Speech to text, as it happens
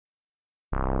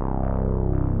In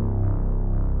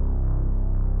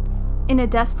a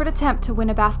desperate attempt to win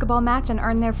a basketball match and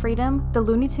earn their freedom, the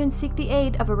Looney Tunes seek the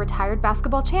aid of a retired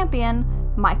basketball champion,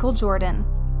 Michael Jordan.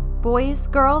 Boys,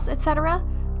 girls, etc.,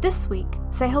 this week,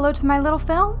 say hello to my little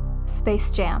film,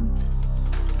 Space Jam.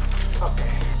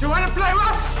 Okay. Do you want to play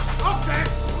rough? Okay.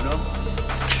 No.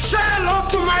 Say hello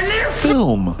to my little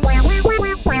Film.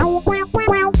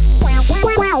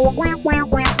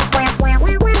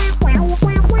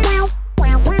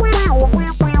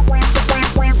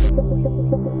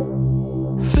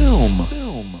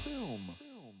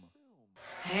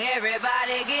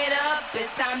 Everybody get up,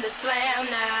 it's time to slam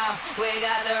now. We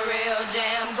got the real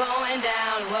jam going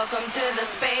down. Welcome to the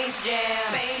Space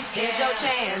Jam. Here's your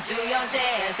chance, do your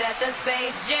dance at the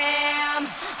Space Jam.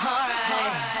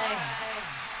 Alright.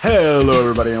 Hello,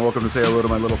 everybody, and welcome to Say Hello to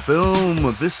My Little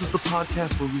Film. This is the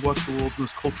podcast where we watch the world's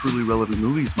most culturally relevant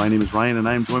movies. My name is Ryan, and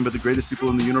I am joined by the greatest people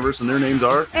in the universe, and their names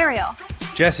are... Ariel.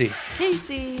 Jesse.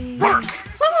 Casey. Mark.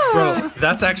 Bro,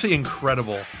 that's actually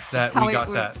incredible that we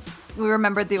got that. We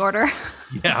remembered the order.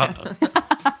 Yeah.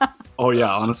 Oh,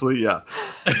 yeah, honestly, yeah.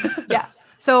 Yeah.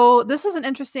 So this is an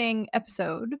interesting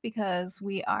episode because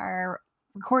we are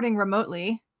recording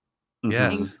remotely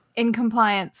Yes. in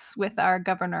compliance with our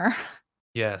governor.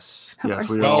 Yes. Of Yes,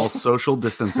 our we are all state. social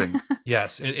distancing.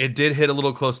 Yes. It did hit a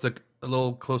little close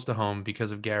to home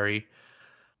because of Gary.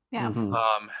 Yeah.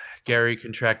 Mhm. Gary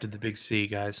contracted the big C,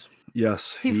 guys.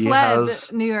 Yes, He fled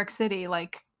has... New York City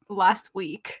like last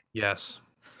week, Yes.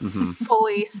 Mhm.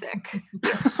 fully sick.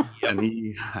 And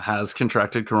he has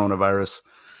contracted coronavirus.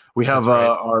 We have That's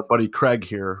right. our buddy Craig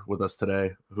here with us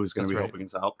today, who's going to That's be right. helping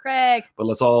us out. Craig, But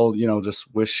let's all,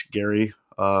 just wish Gary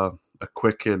a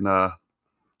quick and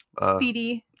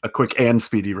Speedy. a quick and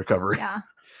speedy recovery. Yeah.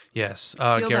 Yes.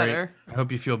 Feel Gary, better. I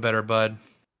hope you feel better, bud.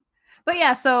 But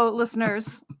yeah, so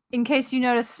listeners, in case you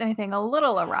notice anything a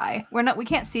little awry, we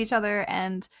can't see each other,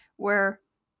 and we're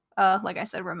like I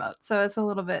said, remote. So it's a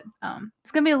little bit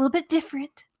it's gonna be a little bit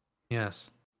different. Yes.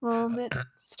 A little bit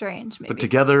strange, maybe. But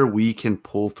together we can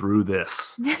pull through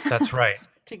this. That's right.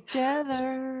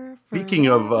 Together. Speaking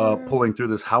of forever. pulling through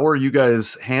this, how are you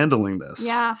guys handling this?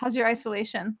 Yeah, how's your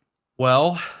isolation?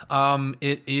 Well,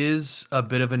 it is a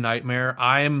bit of a nightmare.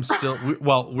 I am still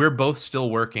we're both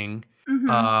still working.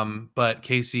 Mhm. But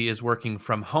Casey is working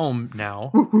from home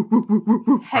now.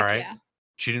 Heck all right. yeah.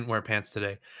 She didn't wear pants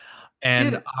today.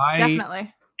 And Dude, I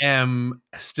definitely. am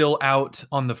still out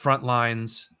on the front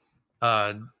lines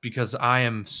because I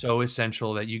am so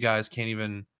essential that you guys can't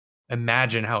even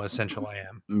imagine how essential I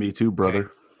am. Me too,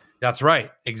 brother. That's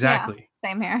right. Exactly. Yeah,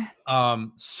 same here.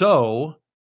 So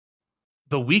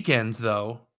the weekends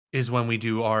though is when we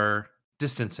do our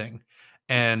distancing,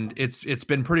 and it's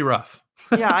been pretty rough.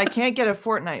 Yeah, I can't get a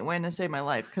Fortnite win to save my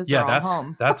life because they're all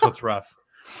home. That's what's rough.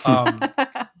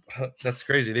 That's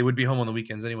crazy. They would be home on the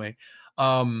weekends anyway.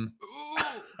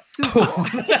 Super.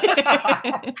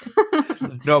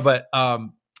 No, but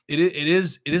it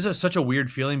is such a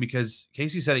weird feeling because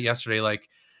Casey said it yesterday. Like,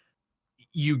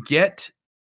 you get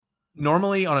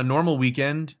normally on a normal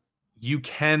weekend, you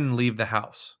can leave the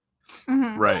house.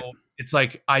 Mhm. Right. So it's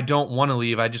like, I don't want to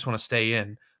leave. I just want to stay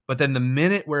in. But then the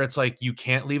minute where it's like you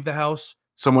can't leave the house,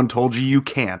 Someone told you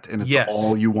can't, and it's Yes.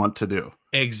 all you want to do.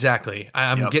 exactly.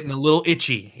 I'm Yep. getting a little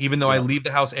itchy, even though I Yep. leave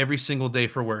the house every single day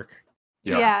for work.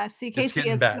 Yeah. See, Casey,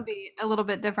 getting it's going to bad. be a little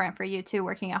bit different for you too,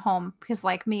 working at home, because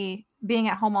like me, being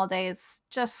at home all day is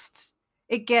just,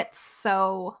 it gets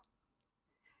so,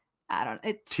 I don't,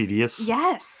 it's Tedious?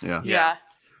 Yes. Yeah. Yeah.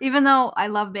 Even though I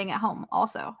love being at home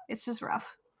also, it's just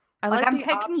rough. I Like, I'm the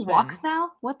taking option. walks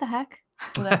now. What the heck?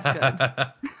 Well, that's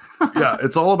good. Yeah,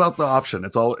 it's all about the option.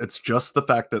 It's just the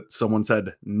fact that someone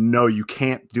said, no, you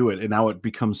can't do it. And now it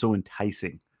becomes so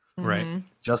enticing. Right. Mhm.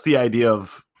 Just the idea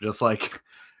of just like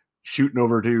shooting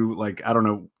over to like, I don't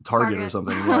know, Target or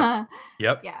something. Yeah.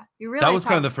 Yep. Yeah. You realize That was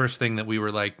kind of how- the first thing that we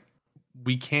were like,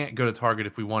 we can't go to Target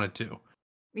if we wanted to.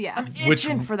 Yeah. I'm Which-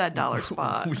 itching for that dollar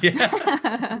spot.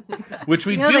 Yeah. Which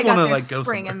we You know do they got want to their like go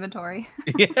spring somewhere. inventory.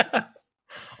 Yeah.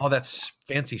 All that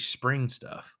fancy spring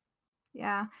stuff.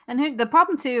 Yeah. And the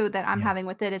problem too that I'm Yes. having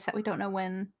with it is that we don't know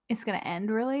when it's going to end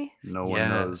really. No one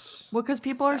knows. Well, because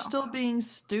people are So- still being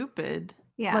stupid.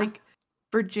 Yeah. Like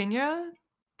Virginia,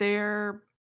 they're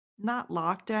not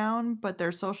locked down, but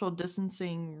their social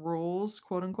distancing rules,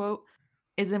 quote unquote,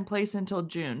 is in place until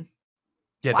June.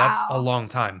 Yeah, that's Wow. a long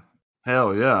time.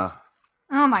 Hell yeah.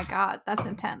 Oh my God. That's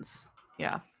intense.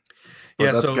 Yeah. But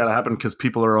Yeah, that's so- got to happen because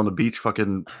people are on the beach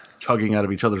fucking chugging out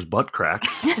of each other's butt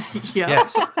cracks, Yeah.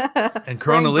 Yes. And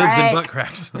Corona lives in butt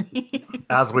cracks.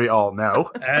 as we all know.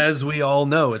 As we all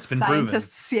know, it's been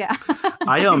Scientists, yeah.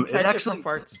 I Catch it it actually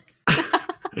from farts.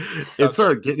 It's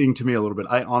getting to me a little bit.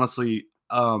 I honestly,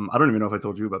 I don't even know if I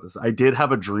told you about this. I did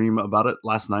have a dream about it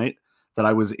last night that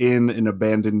I was in an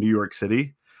abandoned New York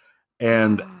City,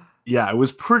 and yeah, it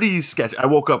was pretty sketchy. I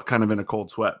woke up kind of in a cold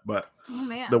sweat, but Oh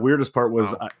man. the weirdest part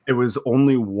was it was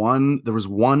only there was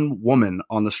one woman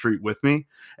on the street with me,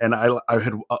 and I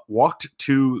had walked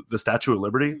to the Statue of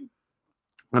Liberty.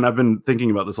 And I've been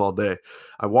thinking about this all day.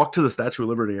 I walked to the Statue of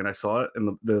Liberty and I saw it,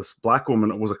 and this black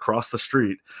woman was across the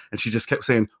street, and she just kept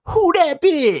saying, "Who that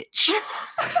bitch?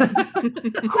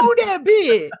 Who that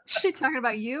bitch?" Is she talking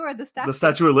about you or the statue? The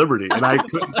Statue of Liberty, and I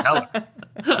couldn't tell her.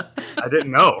 I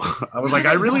didn't know. I was like,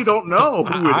 I really don't know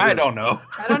who it is. I don't know.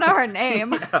 I don't know her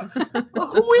name. Well,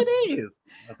 who it is?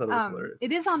 I thought it was hilarious.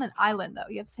 It is on an island, though.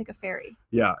 You have to take a ferry.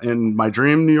 Yeah, in my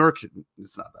dream, New York,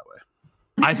 it's not that way.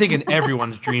 I think in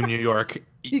everyone's dream New York, You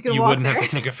you can walk wouldn't have there. to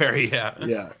take a ferry. Yeah.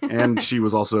 Yeah, and she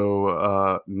was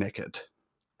also naked.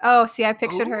 Oh, see, I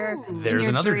pictured her in There's your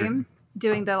another dream, dream.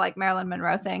 doing the like Marilyn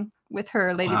Monroe thing with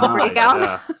her Lady Liberty gown.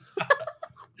 Yeah.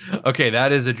 Okay,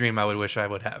 that is a dream I would wish I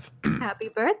would have. Happy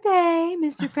birthday,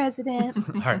 Mr. President.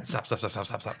 All right, stop.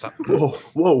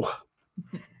 Whoa.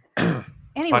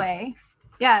 Anyway,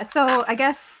 yeah, so I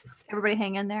guess everybody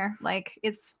hang in there. Like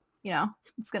it's,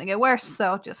 it's going to get worse.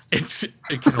 So just,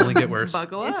 It can only get worse.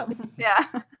 Buckle up. yeah.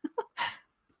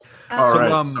 All So,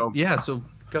 right, so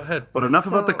go ahead. But enough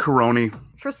about the So- corona.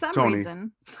 For some Tony.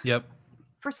 reason, Yep.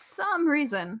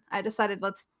 I decided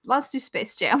let's do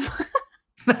Space Jam.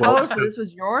 Oh, so this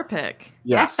was your pick.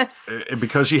 Yes. Yes.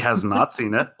 Because she has not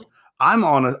seen it.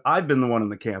 I've been the one in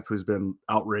the camp who's been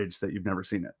outraged that you've never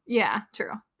seen it. Yeah,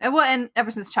 true. And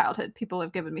ever since childhood, people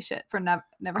have given me shit for never.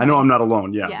 I know I'm not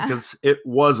alone. Yeah, Yeah. because it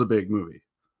was a big movie.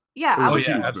 Yeah, It was I a was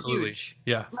huge movie. absolutely.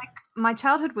 Yeah. my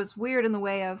childhood was weird in the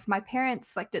way of my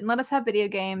parents didn't let us have video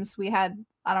games. We had,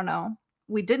 I don't know,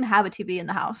 we didn't have a TV in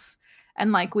the house,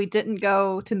 and we didn't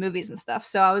go to movies and stuff.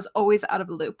 So I was always out of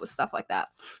the loop with stuff like that.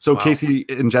 So Wow. Casey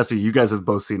and Jesse, you guys have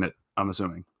both seen it, I'm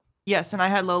assuming. Yes, and I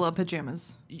had Lola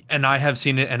pajamas. And I have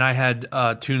seen it, and I had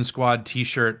a Toon Squad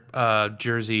T-shirt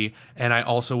jersey, and I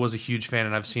also was a huge fan,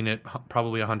 and I've seen it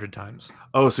probably 100 times.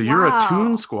 Oh, so you're Wow. a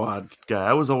Toon Squad guy.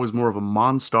 I was always more of a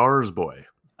Monstars boy.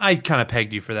 I kind of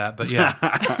pegged you for that, but yeah.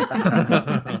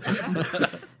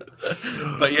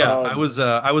 But yeah, I was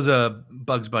a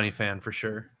Bugs Bunny fan for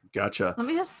sure. Gotcha. Let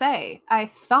me just say, I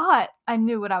thought I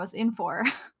knew what I was in for.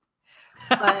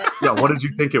 But Yeah, what did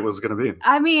you think it was going to be?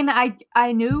 I mean,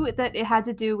 I knew that it had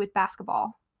to do with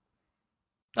basketball.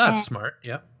 That's And- smart.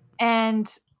 Yeah.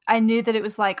 And I knew that it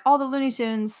was all the Looney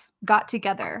Tunes got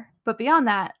together. But beyond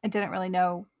that, I didn't really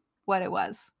know what it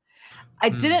was. I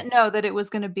Hmm. didn't know that it was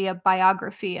going to be a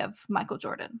biography of Michael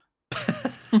Jordan.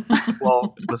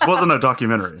 Well, this wasn't a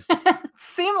documentary.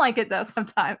 Seemed like it though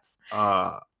sometimes.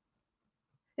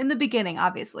 In the beginning,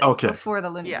 obviously. Okay. Before the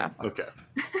Looney Yeah. Tunes one. Okay.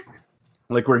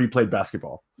 Like where he played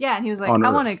basketball. Yeah, and he was like, On I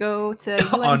want to Earth. go to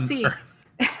On UNC. Earth.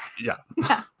 Yeah.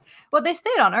 Yeah. Well, they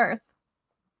stayed on Earth.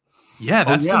 Yeah,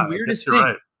 that's I the weirdest guess thing. you're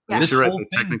right. Yeah. I guess This you're right. whole They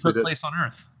thing technically took did. place on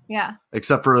Earth. Yeah.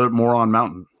 Except for Moron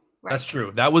Mountain. Right. That's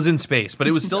true. That was in space, but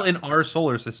it was still in our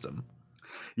solar system.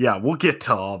 Yeah, we'll get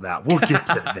to all that. We'll get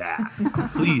to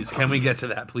that. Please, can we get to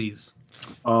that, please?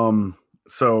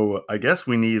 So I guess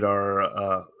we need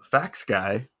our fax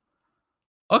guy.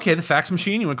 Okay, the fax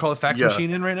machine. You want to call the fax Yeah.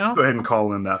 machine in right now? Let's go ahead and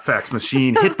call in that fax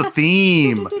machine. Hit the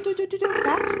theme.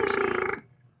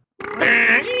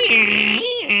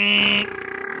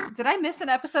 Did I miss an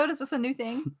episode? Is this a new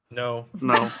thing? No.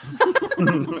 No.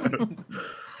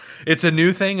 It's a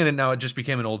new thing, and now it just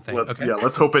became an old thing. Okay. Yeah,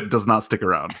 let's hope it does not stick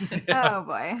around. Oh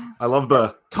boy. I love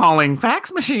the calling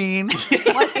fax machine.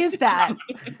 What is that?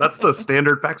 That's the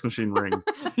standard fax machine ring.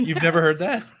 You've never heard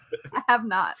that? I have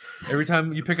not. Every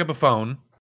time you pick up a phone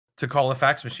to call a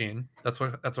fax machine, that's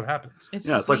what happens. Yeah, it's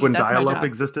just like me. when That's my dial-up job.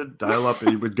 existed. Dial-up,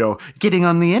 it would go, getting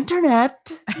on the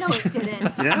internet. No, it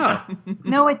didn't. Yeah.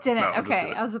 No, it didn't. No, I'm just Okay.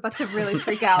 kidding. I was about to really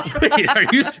freak out. Wait, are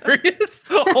you serious?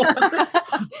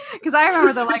 Because I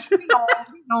remember the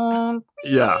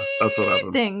Yeah, that's what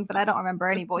happened. thing, but I don't remember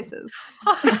any voices.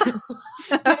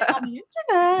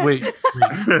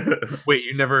 Wait,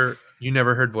 you never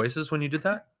heard voices when you did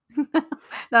that?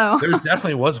 No. There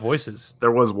definitely was voices.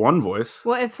 There was one voice.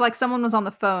 Well, if someone was on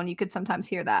the phone, you could sometimes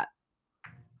hear that.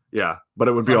 Yeah, but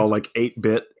it would be all like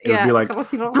 8-bit. It Yeah. would be like,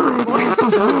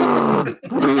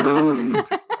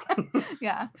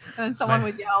 Yeah. And then someone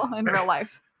would yell in real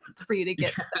life for you to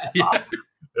get the F Yeah. off.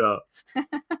 yeah.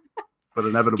 But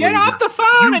inevitably, Get off the phone!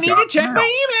 You I need to got check mail.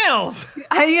 my emails.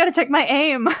 You gotta check my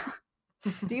aim.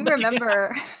 Do you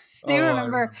remember? Do you Oh, I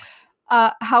remember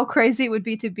how crazy it would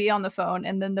be to be on the phone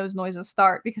and then those noises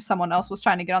start because someone else was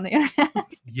trying to get on the internet?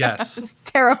 Yes. It's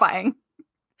terrifying.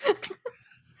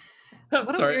 I'm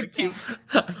What a sorry. weird thing.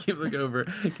 I keep looking over.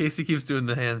 Casey keeps doing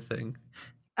the hand thing.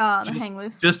 The hang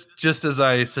loose. Just as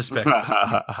I suspected.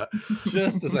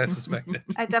 Just as I suspected.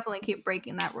 I definitely keep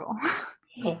breaking that rule.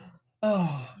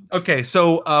 Oh. Okay,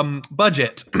 so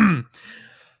budget.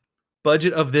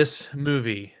 Budget of this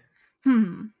movie.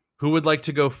 Who would like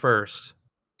to go first?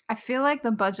 I feel like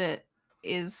the budget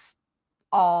is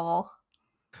all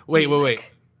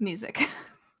Wait. music.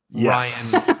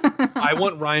 Yes. Ryan. I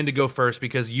want Ryan to go first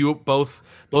because you both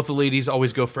the ladies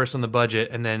always go first on the budget,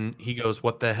 and then he goes,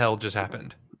 "What the hell just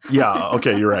happened?" Yeah.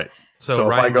 Okay, you're right. So if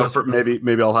Ryan I go goes for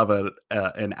maybe I'll have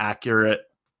an accurate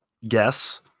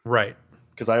guess right.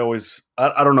 because I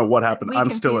don't know what happened. We I'm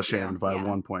still confuse you, ashamed by yeah.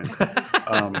 one point.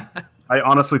 I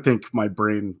honestly think my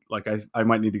brain, like I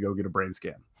might need to go get a brain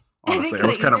scan. Honestly, I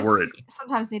was kind of worried.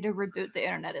 Sometimes need to reboot the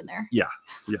internet in there.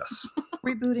 Yes.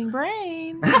 Rebooting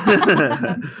brain.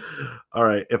 All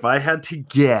right. If I had to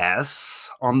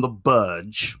guess on the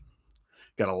budge,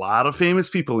 got a lot of famous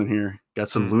people in here. Got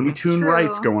some Looney That's Tune true.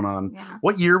 rights going on. Yeah.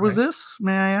 What year was Right. this?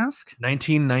 May I ask?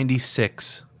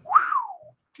 1996.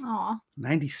 Aw.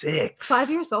 96. 5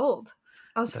 years old.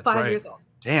 I was That's 5 right. years old.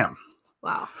 Damn.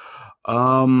 Wow.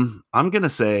 I'm gonna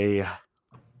say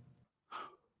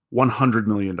 $100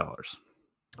 million. Wow.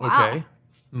 Okay.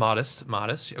 Modest.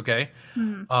 Okay.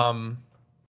 Hmm.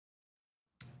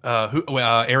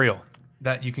 Ariel.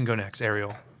 That you can go next,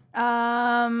 Ariel.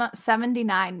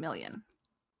 79 million.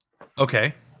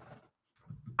 Okay.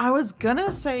 I was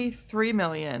gonna say 3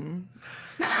 million.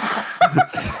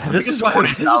 This is why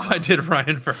I did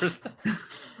Ryan first.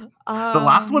 The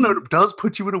last one Um, does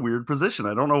put you in a weird position.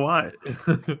 I don't know why.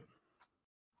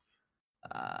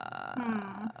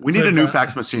 We need So a new that-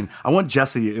 fax machine. I want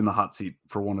Jesse in the hot seat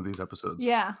for one of these episodes.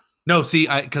 Yeah. No, see,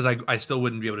 because I still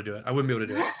wouldn't be able to do it. I wouldn't be able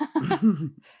to do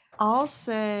it. I'll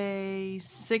say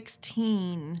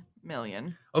 16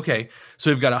 million. Okay, so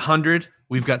we've got 100,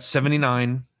 we've got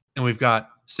 79, and we've got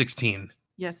 16.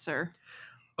 Yes, sir.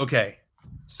 Okay,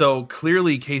 so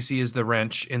clearly Casey is the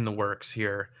wrench in the works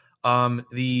here.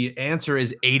 The answer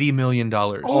is $80 million.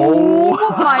 Oh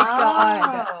my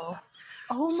God.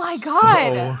 Oh my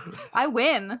God. I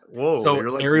win. Whoa. So,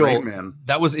 you're like Ariel, Rain Man.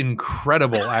 that was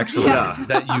incredible, actually, Yeah.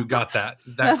 that you got that.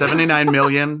 That's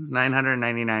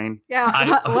 79,999.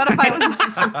 Yeah. What if I was.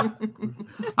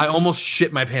 I almost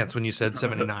shit my pants when you said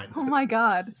 79. Oh my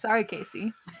God. Sorry,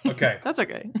 Casey. Okay. That's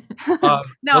okay. No,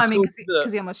 I let's mean, go to the-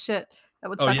 because he almost shit. That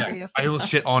would Oh suck yeah, for you. I almost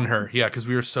shit on her. Yeah, because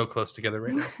we were so close together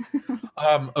right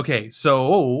now. Okay,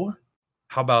 so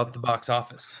how about the box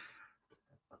office?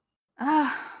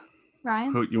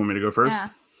 Ryan? Who, you want me to go first? Yeah.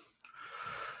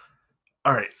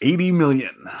 All right, 80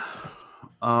 million.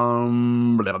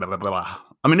 Blah, blah, blah, blah.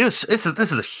 I mean, this is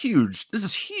a huge. This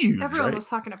is huge. Everyone right? was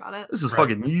talking about it. This is Right.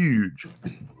 fucking huge.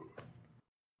 I'm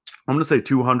gonna say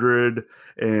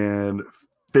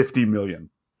 250 million.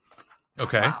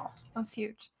 Okay. Wow. That's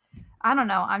huge. I don't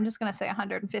know. I'm just going to say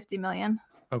 150 million.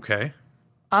 Okay.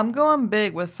 I'm going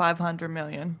big with 500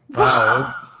 million.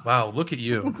 Wow. Wow. Look at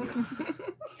you.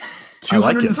 I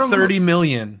like it. 230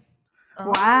 million.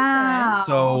 Wow.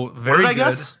 So What very did I good.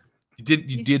 guess? You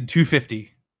did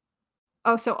 250.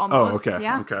 Oh, so Oh, almost. okay.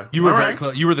 Yeah. Okay. You were All very right.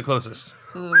 close. You were the closest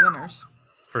To the winners.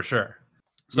 for sure.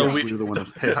 So Yes, we were the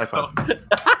winners. Hey, high five.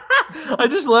 I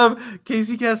just love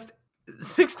Casey guessed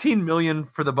 16 million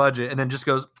for the budget and then just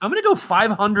goes, I'm gonna go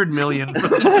 500 million for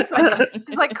this.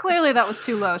 She's like, clearly that was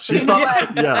too low. So She you know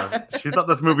thought, what? yeah, she thought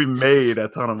this movie made a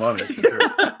ton of money. for sure.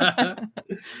 I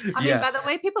mean, by the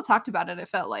way people talked about it, it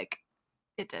felt like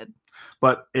it did.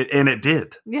 But it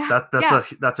did. Yeah.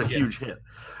 That's a Yeah. huge hit.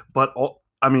 But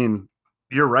I mean,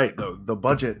 you're right though. The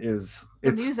budget is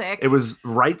The music. It was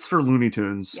rights for Looney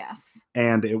Tunes, Yes.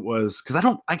 and it was because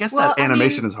I guess Well, that I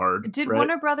animation mean, is hard. Did right?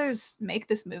 Warner Brothers make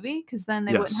this movie? Because then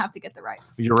they wouldn't Yes. have to get the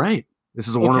rights. You're right. This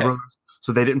is a Warner Okay. Brothers,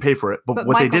 so they didn't pay for it. But, But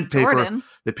what Michael they did pay for, Jordan,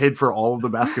 they paid for all of the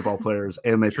basketball players,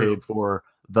 and they True. paid for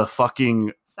the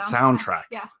fucking soundtrack.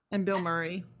 Yeah. And Bill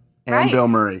Murray. And Right. Bill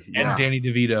Murray. And Yeah. Danny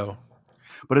DeVito.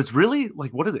 But it's really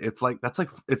like, what is it? It's like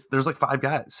there's like 5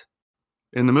 guys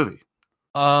in the movie.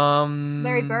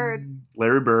 Larry Bird.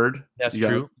 Larry Bird. That's you got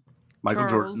true. Michael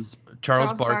Jordan. Charles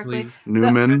Charles Barkley. Barkley.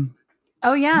 Newman.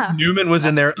 Oh yeah. Newman was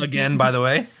in there again, by the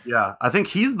way. Yeah, I think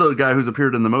he's the guy who's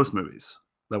appeared in the most movies.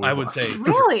 That we've I would watched. say.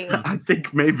 Really? I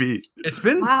think maybe. It's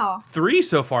been Wow. 3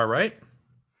 so far, right?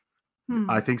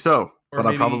 I think so, Or but I'm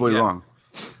maybe- probably yeah. wrong.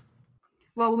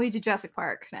 Well, we do Jurassic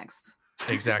Park next.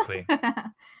 Exactly.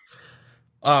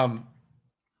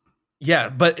 Yeah,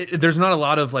 but there's not a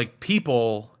lot of like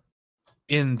people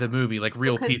in the movie, like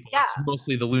real Because, people. yeah. It's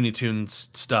mostly the Looney Tunes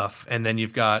stuff, and then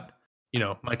you've got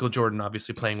Michael Jordan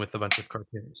obviously playing with a bunch of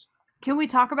cartoons. Can we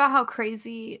talk about how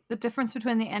crazy the difference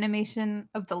between the animation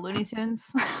of the Looney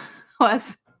Tunes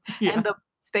was and the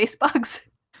space bugs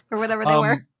or whatever they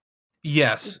were?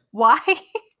 Yes. Why?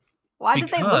 Why did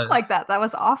they look Because- like that? That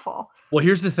was awful. Well,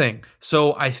 here's the thing.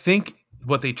 So I think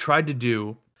what they tried to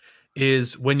do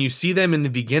is when you see them in the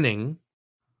beginning,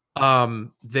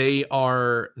 they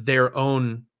are their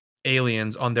own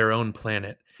aliens on their own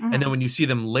planet. And then Mhm. when you see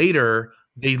them later,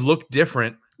 they look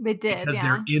different They did, because yeah.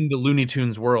 they're in the Looney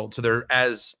Tunes world. So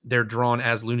they're drawn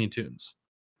as Looney Tunes.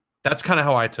 That's kind of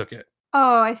how I took it.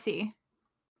 Oh, I see.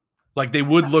 Like they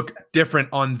would look different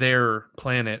on their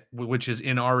planet, which is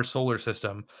in our solar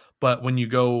system. But when you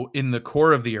go in the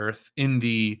core of the Earth, in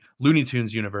the Looney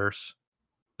Tunes universe,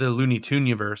 the Looney Tune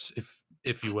universe,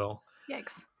 if you will,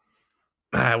 Yikes.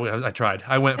 I tried.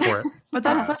 I went for it. But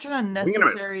that's such an Wing and a miss.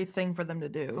 unnecessary thing for them to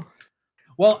do.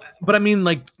 Well, but I mean,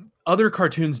 like other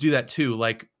cartoons do that too.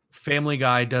 Like Family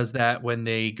Guy does that when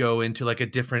they go into like a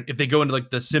different. If they go into like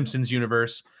the Simpsons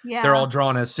universe, Yeah. they're all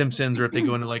drawn as Simpsons, or if they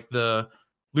go into like the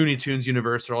Looney Tunes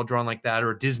universe, they're all drawn like that.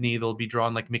 Or Disney, they'll be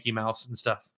drawn like Mickey Mouse and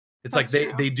stuff. It's That's like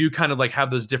true. they do kind of like have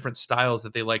those different styles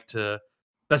that they like to.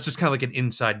 That's just kind of like an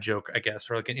inside joke, I guess,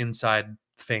 or like an inside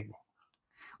thing.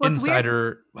 Well, it's weird.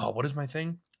 Insider. Oh, what is my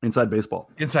thing? Inside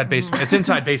baseball. Inside baseball. It's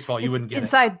inside baseball. You It's wouldn't get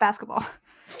inside basketball.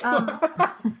 Well,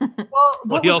 it. Well,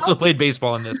 what he was also played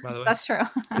baseball in this, by the way. That's true.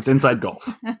 It's inside golf.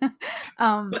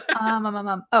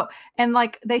 Oh, and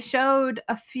like they showed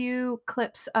a few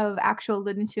clips of actual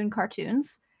Looney Tune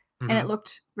cartoons, and it Mhm.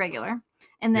 looked regular.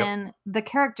 And Yep. then the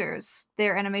characters,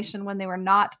 their animation when they were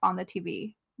not on the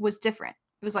TV was different.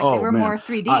 It was like Oh, they were man. more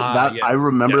 3D. That yes, I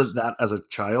remember yes. that as a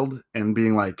child and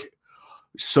being like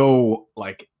so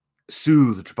like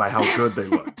soothed by how good they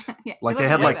looked. Yeah, Like they they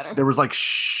looked had way like better. there was like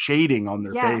shading on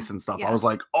their Yeah, face and stuff. yeah. I was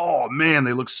like, oh man,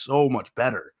 they look so much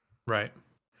better. Right.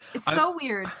 It's I- so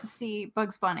weird to see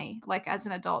Bugs Bunny like as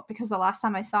an adult because the last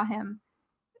time I saw him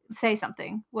say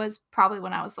something was probably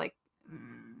when I was like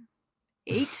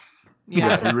 8. Yeah,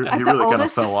 At the- he, at he the really kind of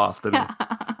oldest. fell off, didn't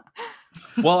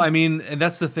he? Well, I mean, and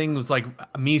that's the thing was like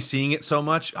me seeing it so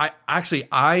much.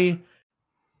 I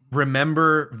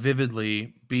remember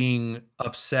vividly being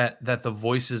upset that the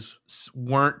voices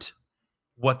weren't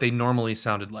what they normally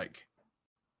sounded like.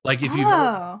 Like if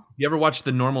Oh. you ever watched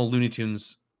the normal Looney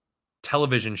Tunes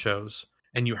television shows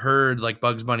and you heard like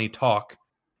Bugs Bunny talk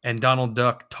and Donald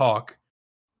Duck talk,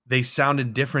 they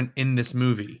sounded different in this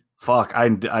movie. Fuck,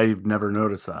 I've never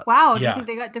noticed that. Wow, do you Yeah. think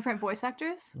they got different voice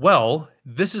actors? Well,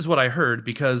 this is what I heard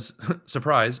because,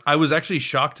 surprise, I was actually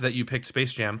shocked that you picked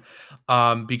Space Jam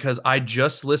because I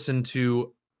just listened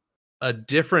to a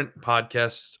different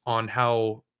podcast on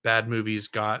how bad movies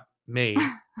got made.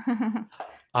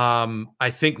 I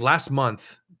think last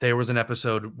month there was an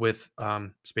episode with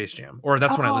Space Jam, or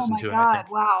that's when I listened to it. I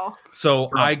think. Wow. So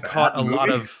For a I caught bad a lot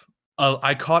movie? of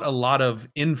I caught a lot of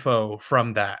info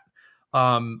from that.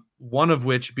 One of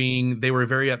which being they were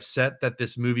very upset that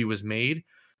this movie was made.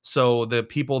 So the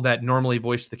people that normally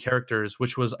voiced the characters,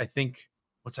 which was I think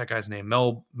what's that guy's name?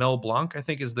 Mel Blanc, I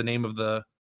think is the name of the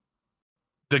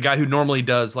guy who normally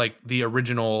does like the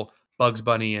original Bugs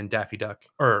Bunny and Daffy Duck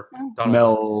or Oh. Donald Duck.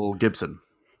 Mel Gibson.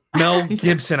 Mel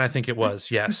Gibson, I think it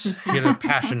was. Yes, he had a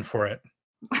passion for it.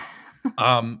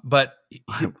 But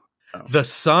the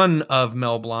son of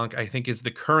Mel Blanc, I think, is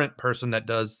the current person that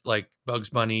does like Bugs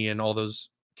Bunny and all those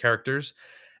characters,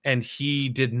 and he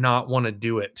did not want to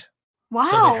do it, Wow.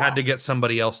 so they had to get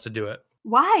somebody else to do it.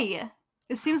 Why?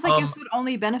 It seems like Um, this would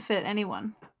only benefit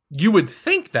anyone. You would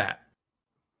think that,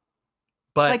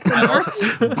 but Like the I merch?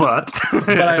 also- But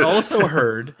but I also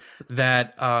heard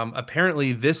that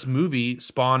apparently this movie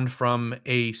spawned from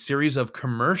a series of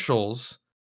commercials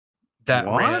that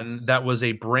ran What? that was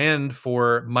a brand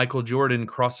for Michael Jordan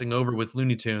crossing over with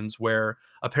Looney Tunes, where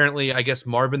apparently I guess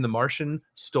Marvin the Martian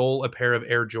stole a pair of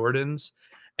Air Jordans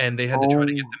and they had to try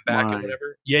to get Oh them back my. and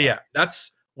whatever. Yeah.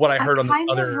 That's what I heard on the kind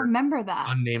of other remember that.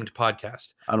 unnamed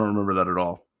podcast. I don't remember that at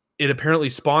all. It apparently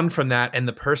spawned from that, and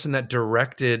the person that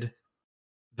directed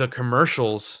the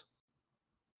commercials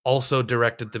also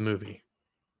directed the movie.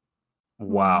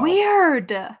 Wow.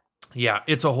 Weird. Yeah,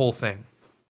 it's a whole thing.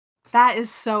 That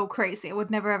is so crazy. I would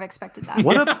never have expected that.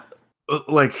 What a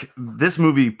like this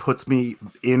movie puts me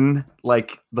in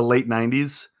like the late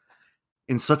 90s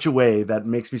in such a way that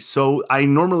makes me so I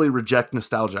normally reject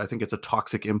nostalgia. I think it's a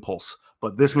toxic impulse,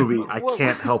 but this movie I Whoa.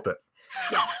 can't help it.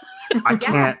 Yeah. I Yeah.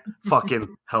 can't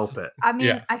fucking help it. I mean,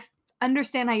 Yeah. I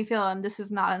understand how you feel, and this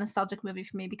is not a nostalgic movie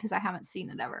for me because I haven't seen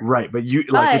it ever. Right, but you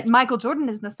But like it, Michael Jordan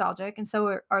is nostalgic, and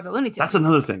so are the Looney Tunes. that's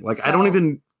another thing. Like I don't So-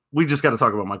 even we just got to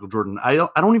talk about Michael Jordan. I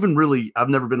don't even really I've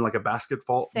never been like a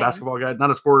basketball Same. guy, not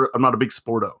a sport. I'm not a big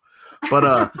sporto.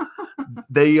 But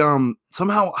they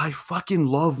somehow I fucking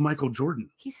love Michael Jordan.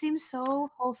 He seems so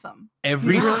wholesome.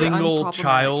 Every He's really single unproblematic.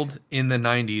 child in the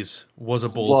 90s was a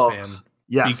Bulls fan Loves.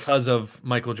 Yes. because of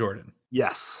Michael Jordan.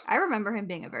 Yes. I remember him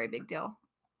being a very big deal.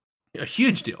 A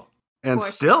huge deal. And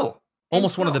course. still,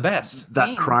 Almost one of the still. best. that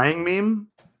James. crying meme,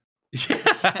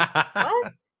 Yeah.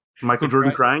 What? Michael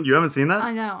Jordan crying. You haven't seen that?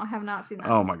 I know. I have not seen that.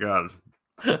 Oh my god.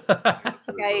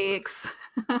 Yikes.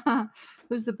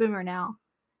 Who's the boomer now?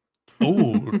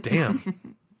 Oh, damn.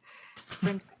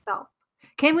 Bring myself.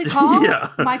 Can we call Yeah,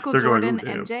 Michael they're going, Jordan "Ooh,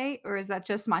 damn." MJ, or is that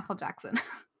just Michael Jackson?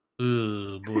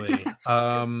 Oh boy.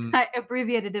 I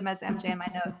abbreviated him as MJ in my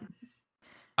notes.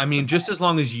 I mean, just as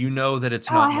long as you know that it's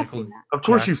Oh, not I have Michael. seen that. Of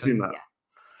course you've seen Jackson.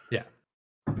 that.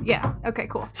 Yeah. Yeah. Okay.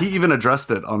 Cool. He even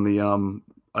addressed it on the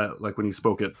like when he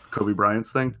spoke at Kobe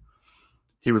Bryant's thing.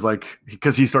 He was like,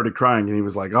 because he started crying and he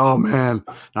was like, "Oh man,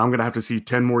 now I'm gonna have to see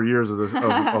 10 more years of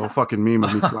a fucking meme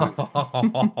of me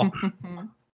crying."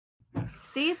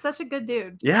 See, such a good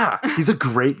dude. Yeah, he's a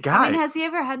great guy. I mean, has he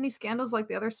ever had any scandals like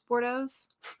the other sportos?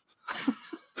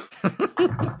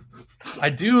 I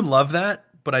do love that,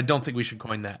 but I don't think we should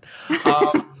coin that.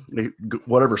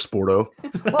 Whatever, Sporto.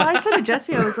 Well, I said to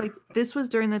Jesse, I was like, this was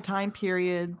during the time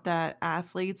period that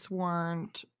athletes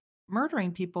weren't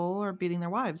murdering people or beating their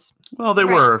wives. Well, they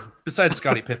Right. were. Besides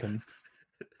Scottie Pippen,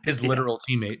 his literal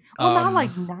teammate. Well, not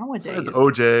like nowadays. It's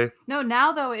OJ. No,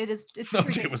 now though it's true. OJ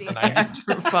was JC. the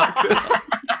 90s.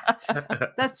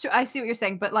 Fuck. That's true. I see what you're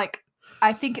saying, but like,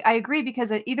 I think I agree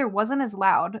because it either wasn't as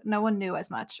loud, no one knew as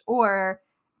much, or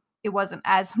it wasn't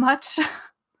as much.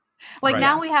 Like Right.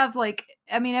 now we have like,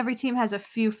 I mean, every team has a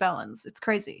few felons. It's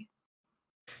crazy.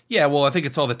 Yeah, well, I think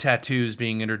it's all the tattoos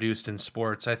being introduced in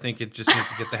sports. I think it just needs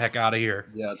to get the heck out of here.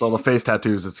 Yeah, it's all the face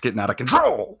tattoos. It's getting out of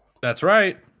control. That's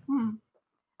right.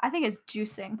 I think it's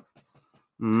juicing.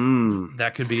 Mmm.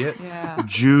 That could be it. Yeah.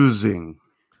 Juicing.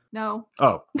 No.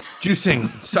 Oh. Juicing.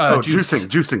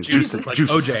 Juicing. Juicing. Like Juice.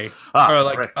 OJ. Ah, Or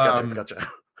like, right. Gotcha.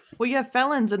 Well, you have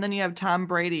felons, and then you have Tom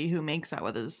Brady who makes out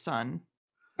with his son.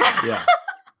 Yeah.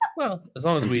 Well, as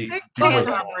long as we. I Fuck can't,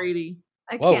 with Tom Brady.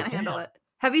 I Whoa, can't handle damn. it.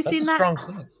 Have you That's seen a that strong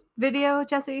sentence. video,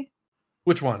 Jesse?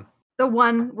 Which one? The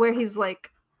one where he's like,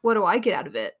 "What do I get out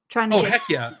of it?" Trying to Oh, get heck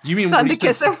yeah. You mean son when to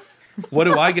he says, kiss him. what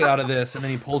do I get out of this? And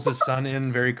then he pulls his son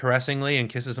in very caressingly and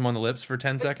kisses him on the lips for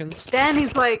 10 seconds. Then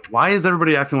he's like, Why is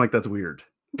everybody acting like that's weird?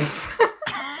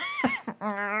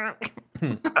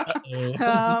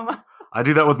 I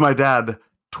do that with my dad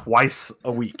twice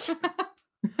a week.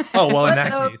 Oh, well, in But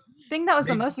that the case. thing that was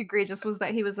the Maybe. most egregious was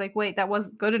that he was like, "Wait, that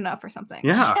wasn't good enough," or something.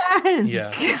 Yeah.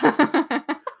 Yes. Yeah.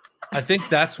 I think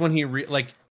that's when he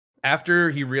after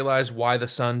he realized why the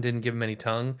son didn't give him any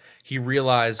tongue, he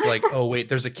realized like, oh wait,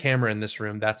 there's a camera in this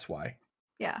room. That's why.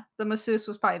 Yeah, the masseuse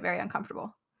was probably very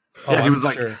uncomfortable. Oh, Yeah, he I'm was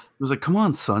like, sure. he was like, "Come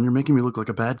on, son, you're making me look like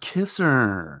a bad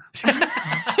kisser." There's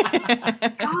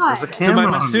a God. to camera my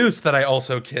on me. masseuse that I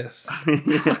also kiss.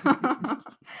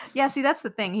 Yeah, see, that's the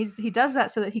thing. He does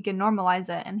that so that he can normalize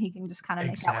it and he can just kind of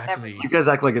make out with Exactly. everyone. You guys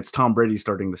act like it's Tom Brady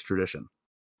starting this tradition.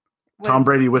 What Tom is it,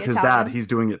 Brady the with his dad, Italians? he's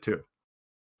doing it too.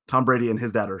 Tom Brady and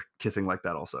his dad are kissing like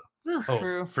that also. Oh,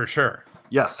 True. for sure.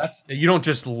 Yes. You don't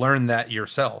just learn that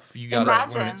yourself. You gotta learn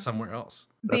it Imagine somewhere else.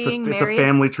 being it's married. a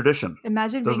family tradition.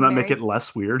 Imagine Doesn't being that make married. it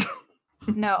less weird?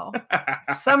 No,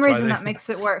 for some why reason they- that makes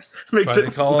it worse. Makes That's why they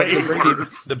it call it way the Brady,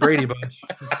 worse. the Brady Bunch.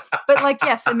 But like,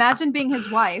 yes, imagine being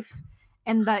his wife,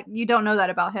 and that you don't know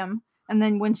that about him, and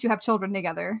then once you have children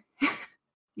together,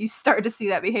 you start to see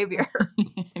that behavior.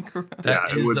 That Yeah,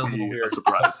 it is would a little be a weird.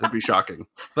 surprise. It'd be shocking.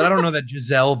 But I don't know that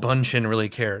Giselle Bundchen really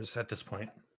cares at this point.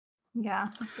 Yeah,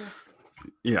 I guess.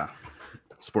 Yeah.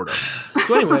 Sporto.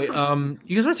 So anyway,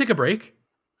 you guys want to take a break?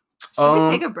 Should we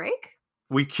take a break?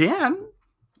 We can.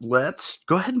 Let's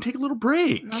go ahead and take a little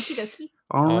break. Okie dokie.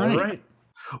 All right.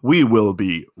 We will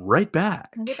be right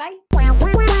back. Okay,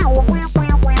 bye.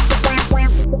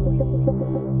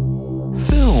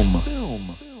 Film.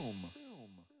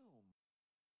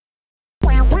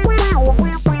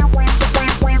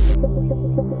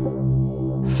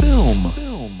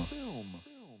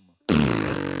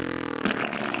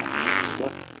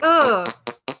 Ugh.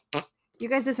 You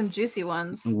guys did some juicy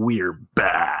ones. We're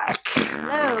back.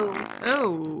 Oh.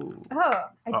 Oh. Oh.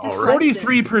 I All disliked it.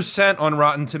 43% on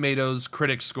Rotten Tomatoes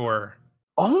critic score.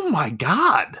 Oh my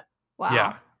God. Wow.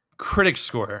 Yeah. Critic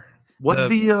score. What's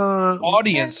the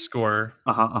Audience score?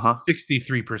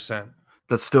 63%.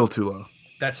 That's still too low.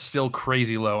 That's still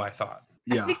crazy low, I thought.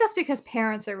 Yeah. I think that's because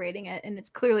parents are rating it and it's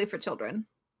clearly for children.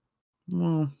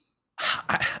 Well,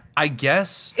 I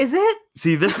guess. Is it?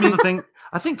 see, this is the thing.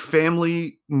 I think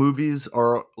family movies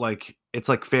are like, it's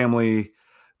like family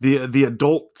the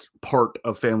adult part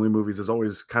of family movies is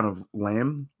always kind of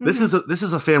lame. This is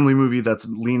a family movie that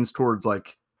leans towards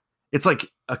like it's like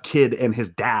a kid and his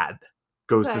dad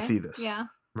goes to see this. Yeah.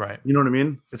 Right. You know what I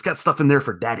mean? It's got stuff in there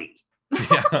for daddy.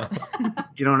 Yeah.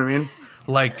 You know what I mean?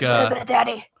 Like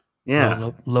Daddy.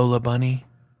 Yeah. Lola Bunny.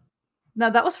 No,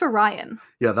 that was for Ryan.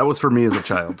 Yeah, that was for me as a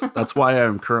child. That's why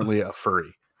I'm currently a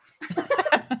furry.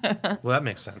 Well, that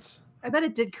makes sense. I bet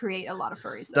it did create a lot of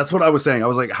furries. Though. That's what I was saying. I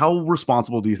was like, how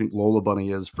responsible do you think Lola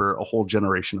Bunny is for a whole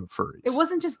generation of furries? It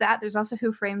wasn't just that. There's also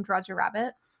Who Framed Roger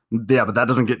Rabbit. Yeah, but that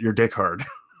doesn't get your dick hard.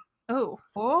 Oh,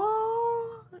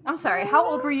 Oh, I'm sorry. How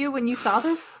old were you when you saw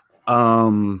this?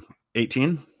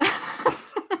 18?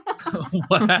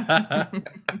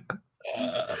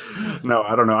 No,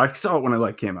 I don't know. I saw it when it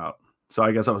like came out. So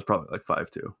I guess I was probably like 5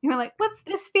 too. You were like, "What's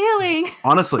this feeling?"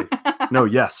 Honestly. No,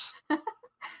 yes.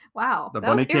 Wow, The that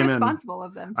was bunny came in. irresponsible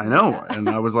of them. To I do know. that. And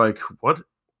I was like, what?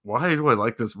 Why do I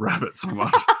like this rabbit so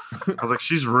much? I was like,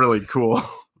 she's really cool.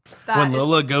 That When is-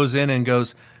 Lola goes in and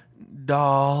goes,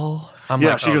 doll. I'm Yeah,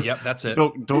 like, she oh, goes, yep, that's it.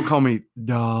 Don't call me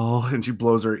doll. And she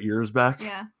blows her ears back.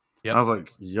 yeah, Yep. I was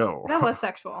like, yo, that was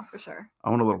sexual for sure. I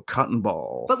want a little cotton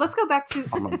ball But let's go back to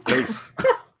on my face.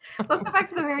 let's go back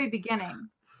to the very beginning.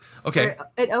 Okay. where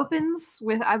It opens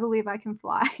with "I Believe I Can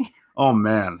Fly." Oh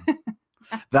man.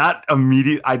 That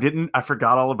I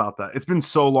forgot all about that. It's been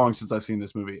so long since I've seen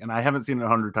this movie, and I haven't seen it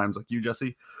 100 times like you,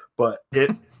 Jesse. But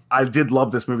I did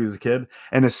love this movie as a kid.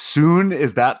 And as soon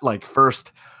as that like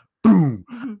first boom,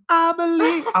 Mhm. I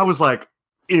believe, I was like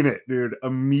in it, dude,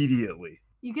 immediately.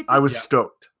 You get I this was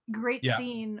stoked. great Yeah.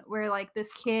 scene where like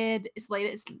this kid is late,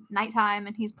 it's nighttime,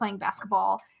 and he's playing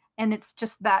basketball, and it's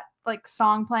just that like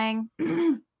song playing,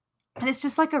 and it's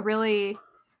just like a really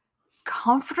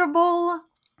comfortable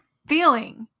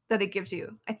feeling that it gives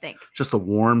you. I think. Just a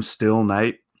warm, still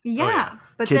night. Yeah, yeah.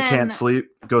 but Kid then can't sleep,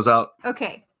 goes out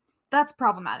okay, that's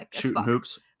problematic as shooting fuck.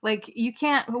 hoops. Like you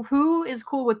can't. Who is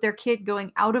cool with their kid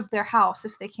going out of their house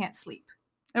if they can't sleep?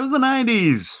 It was the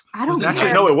 90s. I don't Actually,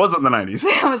 care. no, it wasn't the 90s.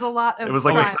 There was a lot of. It was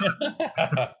like a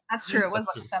crime. That's true. It was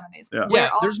like the 70s. Yeah. where Yeah,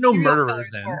 all there's the no serial murderers killers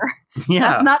then. were. Yeah.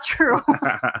 That's not true.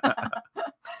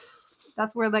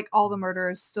 That's where like all the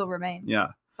murderers still remain. Yeah.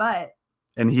 But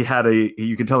And you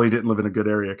could tell he didn't live in a good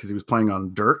area because he was playing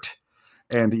on dirt,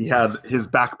 and he had his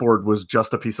backboard was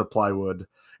just a piece of plywood.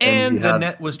 And he the had-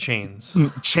 net was chains.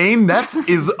 Chain nets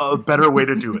is a better way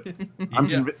to do it. I'm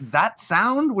Yeah. that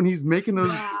sound when he's making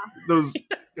those yeah, those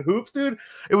hoops, dude,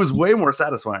 it was way more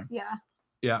satisfying. yeah,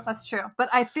 Yeah. that's true. But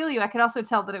I feel you. I could also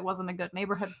tell that it wasn't a good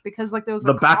neighborhood because like there was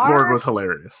The a backboard car, was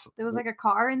hilarious. there was like a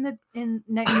car near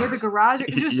the garage.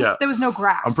 It was just, Yeah. there was no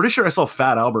grass. I'm pretty sure I saw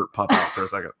Fat Albert pop out for a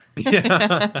second.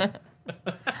 Yeah.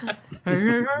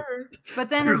 But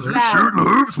then his You're dad, shooting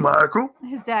hoops, Michael.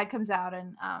 his dad comes out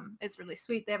and it's really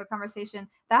sweet. They have a conversation.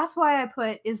 That's why I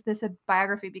put, is this a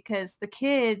biography? Because the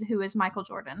kid who is Michael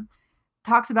Jordan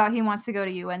talks about he wants to go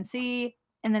to UNC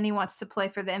and then he wants to play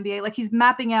for the NBA. Like he's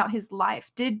mapping out his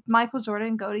life. Did Michael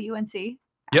Jordan go to UNC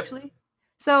actually?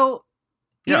 So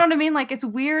you Yeah. know what I mean? Like it's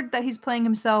weird that he's playing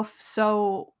himself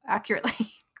so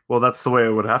accurately. Well, that's the way it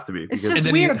would have to be. It's because- just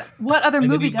then he- weird. What other And then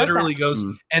movie he does literally that goes,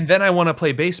 Mm. and then I want to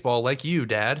play baseball like you,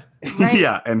 Dad. Right.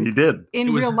 Yeah, and he did. in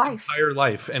It was real his life? entire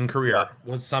life and career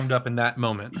was summed up in that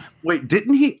moment. Wait,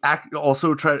 didn't he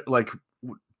also try like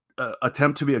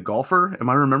attempt to be a golfer? Am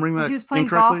I remembering that He was playing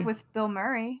incorrectly? golf with Bill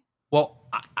Murray. Well,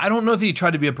 I don't know if he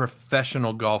tried to be a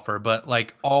professional golfer, but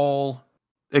like all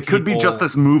It could be just people-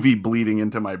 this movie bleeding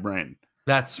into my brain.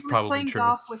 that's He was probably playing true.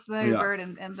 golf with Larry Yeah. Bird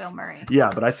and Bill Murray.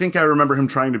 Yeah, but I think I remember him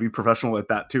trying to be professional at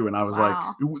that too, and I was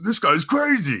Wow. like, "This guy's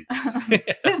crazy."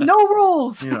 There's no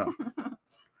rules. Yeah.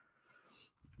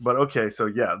 But okay, so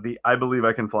yeah, the "I Believe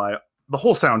I Can Fly," the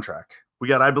whole soundtrack. We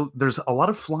got there's a lot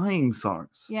of flying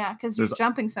songs. Yeah, because you're There's-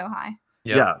 jumping so high.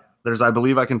 Yep. Yeah, there's "I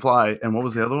Believe I Can Fly," and what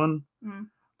was the other one?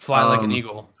 Fly like an Um,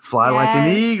 eagle. "Fly Like an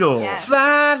Yes, Eagle." yes.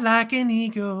 Fly like an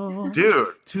eagle Dude,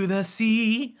 to the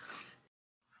sea.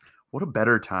 what a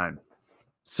better time.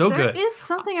 So There good. is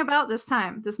something about this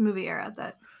movie era,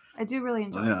 that I do really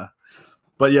enjoy. Yeah.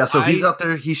 But yeah, so he's I- out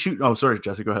there, he's shooting. Oh, sorry,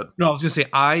 Jesse, go ahead. No, I was gonna say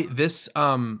this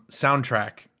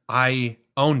soundtrack, I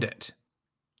owned it.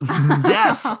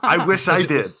 Yes, I wish I Because it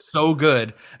did. was so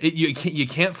good. You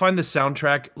can't find the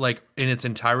soundtrack like in its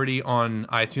entirety on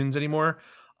iTunes anymore.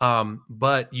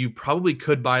 But you probably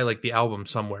could buy like the album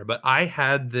somewhere. But I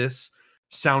had this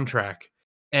soundtrack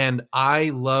and I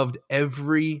loved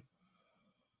every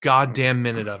goddamn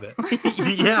minute of it.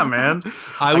 Yeah, man.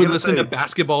 I I would gotta listen to say-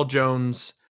 Basketball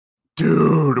Jones,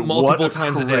 Dude, Multiple what a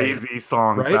times a day, crazy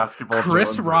song, right? Basketball Chris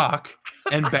Jones is. Rock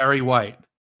and Barry White.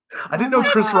 I didn't know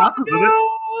Chris Rock was in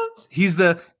it. He's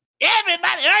the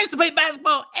Everybody, I used to play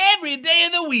basketball every day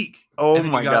of the week. Oh And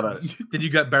then my you got- god. Then you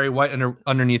got Barry White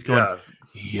underneath going, Yeah.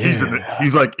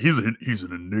 yeah, He's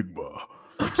an enigma.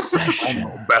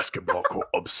 obsession. Basketball court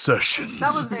obsessions.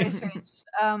 That was very strange.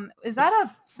 Is that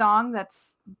a song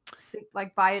that's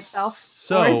like by itself,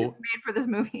 or is it So made for this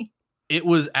movie? it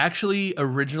was actually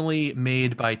originally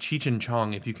made by Cheech and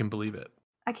Chong, if you can believe it.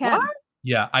 I can't.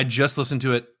 Yeah, I just listened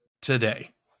to it today.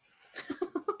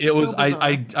 It So was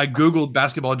I bizarre. googled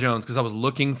Basketball Jones because I was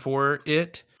looking for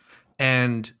it,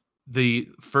 and the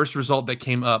first result that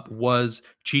came up was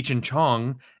Cheech and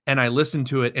Chong, and I listened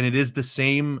to it, and it is the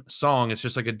same song. It's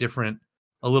just like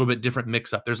a little bit different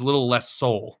mix up. There's a little less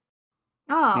soul,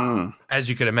 Oh, Mm. as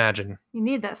you can imagine. you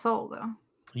need that soul though.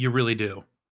 You really do.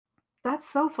 That's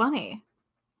so funny.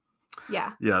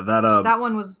 Yeah, Yeah, that that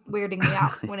one was weirding me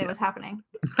out when it was happening.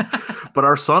 but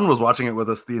our son was watching it with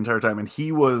us the entire time, and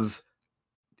he was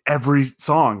every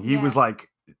song. He was Yeah. like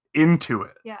into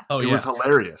it. Yeah, Oh It yeah, was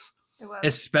hilarious. it was.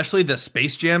 especially the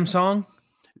Space Jam song.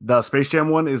 The Space Jam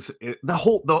one is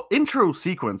the intro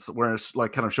sequence where it's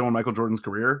like kind of showing Michael Jordan's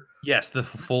career. Yes, the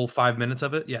full 5 minutes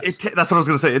of it. Yes. That's what I was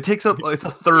gonna say. It takes up it's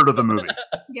a third of the movie.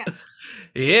 Yeah,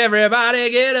 Everybody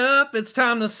get up, it's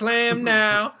time to slam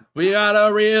now. We got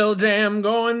a real jam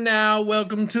going now.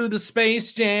 Welcome to the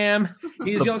Space Jam.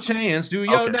 Here's your chance, do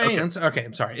your Okay. dance. Okay,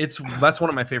 I'm sorry. That's one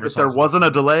of my favorite If there songs. wasn't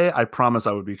a delay, I promise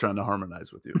I would be trying to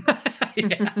harmonize with you.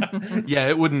 yeah,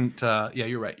 it wouldn't yeah,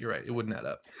 you're right. It wouldn't add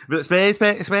up. But Space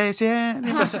Jam.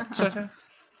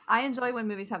 I enjoy when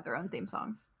movies have their own theme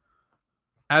songs.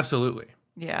 Absolutely.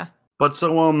 Yeah. But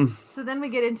so So then we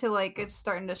get into like it's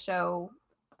starting to show.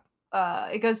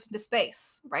 It goes to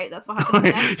space, right? That's what happens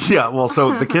next. yeah, well,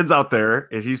 so the kid's out there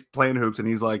and he's playing hoops and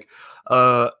he's like,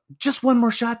 just one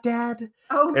more shot, Dad.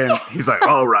 Oh, And he's like,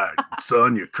 all right,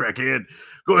 son, you crackhead.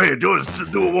 Go ahead, do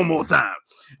it one more time.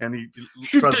 And he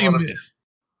tries to let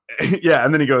him- yeah,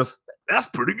 and then he goes, that's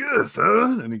pretty good,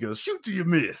 son. And he goes, shoot till you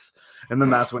miss. And then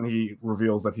that's when he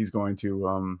reveals that he's going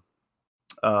to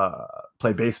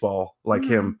play baseball like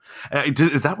him.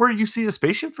 Is that where you see a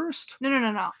spaceship first?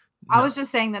 no. I was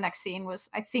just saying the next scene was,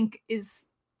 I think, is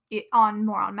it on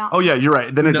Moron Mountain. Oh yeah, you're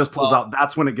right. Then it No, just pulls well- out.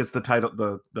 That's when it gets the title,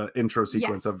 the intro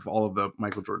sequence Yes. of all of the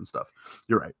Michael Jordan stuff.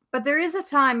 You're right. But there is a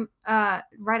time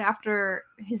right after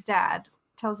his dad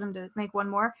tells him to make one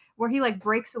more where he like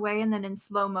breaks away and then in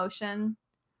slow motion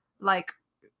like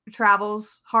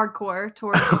travels hardcore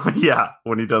towards yeah,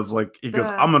 when he does like he goes,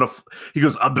 The- he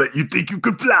goes, I bet you think you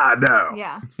could fly now.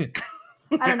 yeah.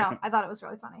 I don't know. I thought it was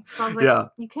really funny. So I was like, Yeah.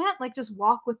 you can't like just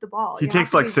walk with the ball. He You have takes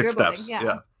to like be 6 dribbling. steps.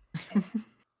 Yeah. Yeah.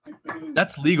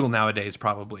 That's legal nowadays,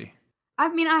 probably. I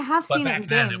mean, I have But seen it in back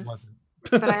then, it games, wasn't.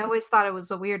 but I always thought it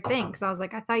was a weird thing because I was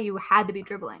like, I thought you had to be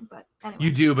dribbling. But anyway.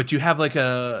 You do, but you have like we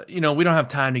don't have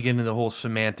time to get into the whole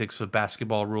semantics of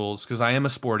basketball rules because I am a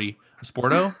sporto.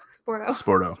 Sporto.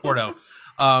 Sporto.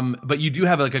 But you do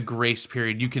have like a grace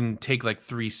period. You can take like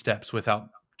 3 steps without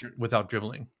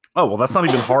dribbling. Oh well, that's not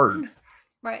even hard.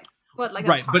 Right. What like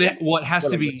Right, but it has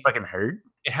to be It's fucking hard.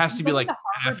 it has to be Look like at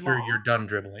the Harvard after law. you're done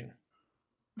dribbling.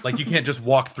 Like you can't just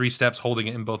walk 3 steps holding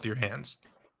it in both your hands.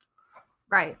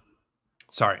 right.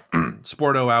 Sorry,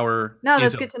 Sporto hour. No, is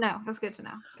that's over. good to know. That's good to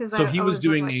know. Because So he was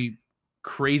doing a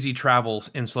crazy travels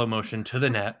in slow motion to the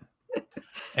net,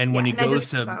 and when he I goes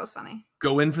just thought it to was funny.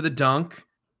 go in for the dunk,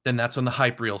 then that's when the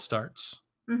hype reel starts.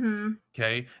 Mm-hmm.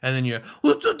 Okay, and then you're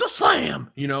the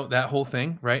slam, that whole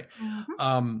thing, right?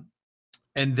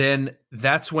 And then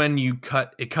that's when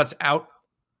it cuts out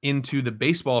into the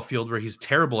baseball field where he's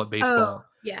terrible at baseball. Oh,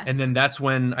 yes. And then that's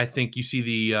when I think you see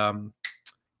the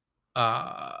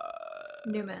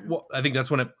Newman. well, I think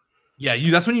that's when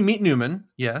that's when you meet Newman,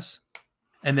 yes.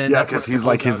 And then Yeah, that's when 'cause it he's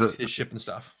like pulls out his, his ship and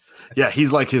stuff. Yeah,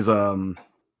 he's like his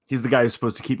he's the guy who's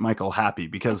supposed to keep Michael happy I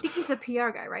because think he's a PR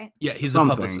guy, right? Yeah, he's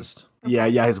Something. a publicist.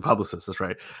 yeah, he's a publicist, that's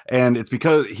right. And it's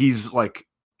because he's like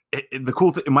the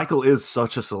cool thing, Michael is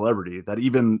such a celebrity that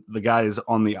even the guys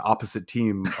on the opposite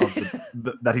team of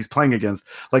that he's playing against,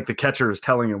 like the catcher is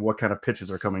telling him what kind of pitches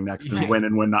are coming next Yeah.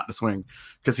 and when not to swing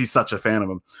because he's such a fan of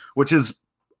him, which is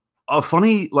a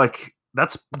funny, like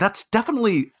that's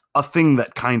definitely a thing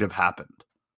that kind of happened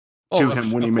to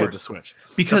him when he made the switch.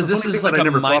 Because That's a this funny is thing that like I a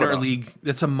never thought minor about. league.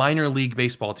 It's a minor league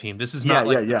baseball team. This is Yeah, not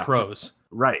like yeah, the yeah. pros.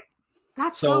 Right.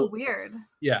 That's so So- weird.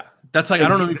 Yeah, that's like And I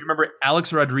don't know he- if you remember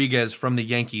Alex Rodriguez from the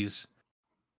Yankees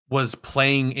was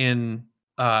playing in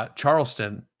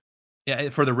Charleston,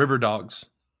 for the River Dogs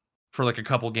for like a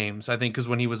couple games. I think because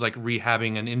when he was like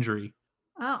rehabbing an injury,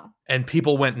 Oh. and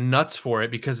people went nuts for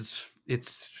it because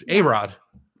it's A-Rod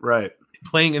Right.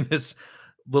 playing in this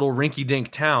little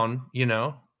rinky-dink town,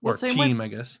 Well, or same team, with- I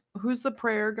guess. Who's the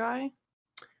prayer guy?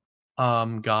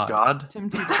 God. God. Tim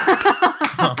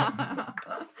Tebow.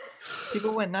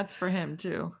 People went nuts for him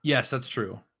too. Yes, that's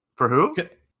true. For who? K-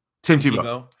 Tim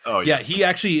Tebow. Oh Yeah, he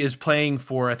actually is playing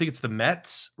for, I think it's the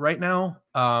Mets right now.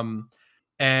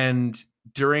 And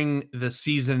during the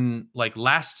season, like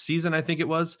last season, I think it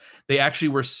was, they actually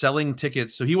were selling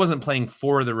tickets. So he wasn't playing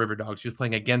for the River Dogs. He was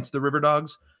playing against the River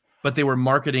Dogs, but they were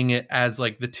marketing it as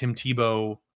like the Tim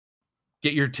Tebow.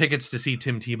 Get your tickets to see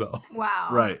Tim Tebow. Wow.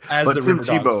 Right. As But the Tim River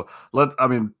Dogs.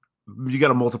 Tebow, you got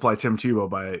to multiply Tim Tebow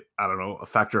by, I don't know, a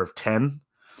factor of 10.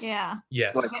 Yeah.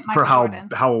 Yes. Like Get for Michael Jordan.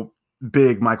 how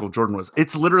big Michael Jordan was.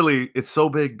 It's so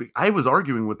big. I was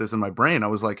arguing with this in my brain. I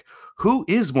was like, who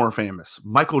is more famous,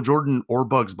 Michael Jordan or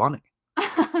Bugs Bunny?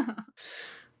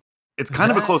 It's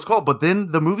kind of a That- close call, but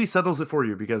then the movie settles it for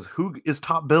you because who is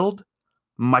top billed?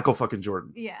 Michael fucking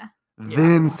Jordan. Yeah.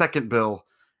 Then second bill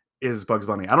is Bugs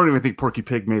Bunny. I don't even think Porky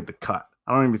Pig made the cut.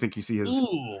 I don't even think you see his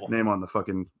Ooh, name on the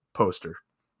fucking poster.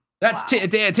 that's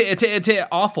Wow.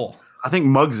 awful. I think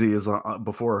Muggsy is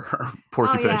before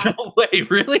Porky Oh, Pig. yeah. No way,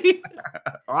 really?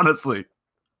 Honestly.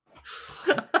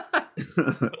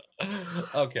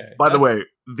 Okay. By the way,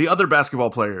 the other basketball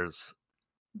players,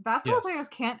 Basketball Yes. players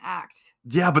can't act.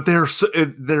 yeah, but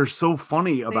they're so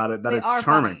funny about it that They it's are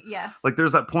charming. funny, yes. Like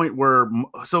there's that point where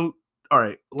all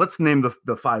right, let's name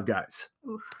the five guys.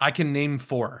 I can name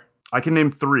 4. I can name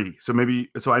 3. So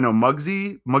I know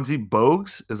Muggsy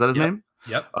Bogues, is that his Yep. name?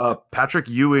 Yep. Patrick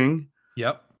Ewing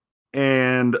Yep.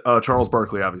 and Charles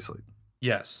Barkley, obviously.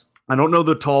 Yes. I don't know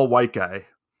the tall white guy.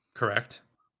 Correct.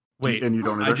 Wait, and you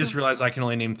don't I either? just realized I can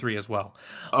only name 3 as well.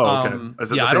 Oh, okay.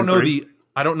 Is it Yeah, the I don't same know 3?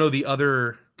 I don't know the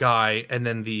other guy, and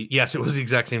then yes, it was the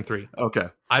exact same 3. Okay.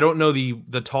 I don't know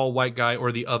the tall white guy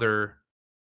or the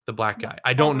black guy.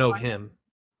 I don't know black guy. him.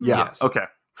 Yeah. Yes. Okay.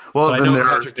 Well, But I then know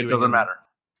Patrick it Ewing doesn't and- matter.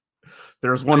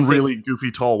 There's one think- really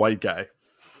goofy tall white guy.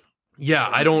 Yeah,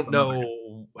 I don't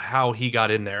know how he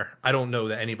got in there. I don't know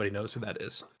that anybody knows who that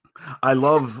is. I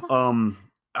love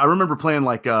I remember playing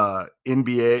like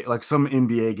NBA, like some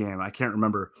NBA game. I can't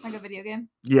remember. Like a video game.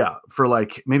 Yeah, for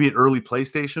like maybe an early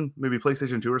PlayStation, maybe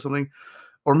PlayStation 2 or something,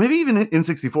 or maybe even in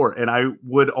 64. And I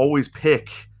would always pick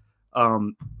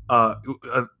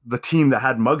the team that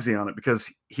had Muggsy on it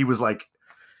because he was like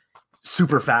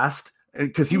super fast.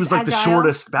 Because he He's was like the agile.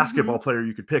 shortest basketball player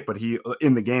you could pick, but he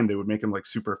in the game they would make him like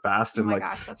super fast Oh and my like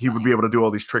gosh, that's he would funny. be able to do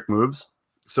all these trick moves.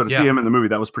 So to Yeah. see him in the movie,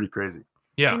 that was pretty crazy.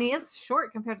 Yeah. And he is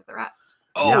short compared to the rest.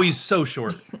 Oh, Yeah. he's so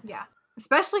short. Yeah.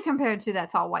 Especially compared to that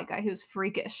tall white guy who's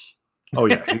freakish. Oh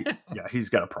yeah, he's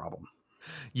got a problem.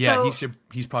 Yeah, So-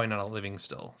 he's probably not living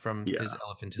still from Yeah. his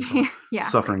elephantism. Yeah.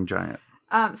 Suffering giant.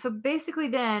 So basically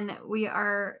then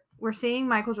we're seeing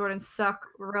Michael Jordan suck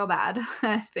real bad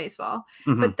at baseball.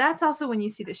 Mhm. But that's also when you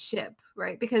see the ship,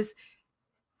 right?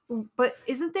 But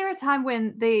isn't there a time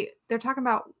when they're talking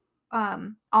about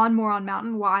on Moron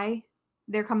Mountain why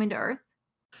they're coming to Earth?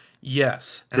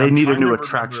 Yes. and They I'm need a trying to new remember-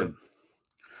 attraction.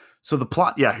 So the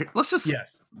plot, let's just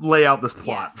Yes. lay out this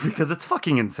plot Yes. because it's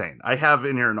fucking insane. I have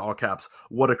in here in all caps,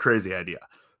 what a crazy idea.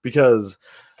 Because 'Cause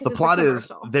the it's a plot is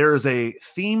commercial. there's a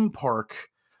theme park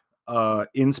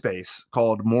in space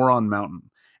called Moron Mountain,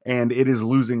 and it is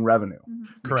losing revenue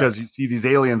because Correct. you see these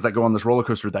aliens that go on this roller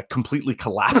coaster that completely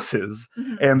collapses,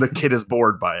 Mhm. and the kid is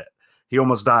bored by it. He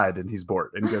almost died, and he's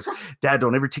bored, and he goes, "Dad,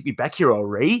 don't ever take me back here, all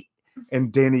right?"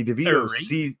 And Danny DeVito Alright.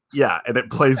 sees, and it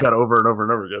plays that over and over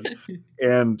and over again.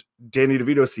 And Danny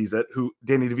DeVito sees it. Who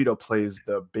Danny DeVito plays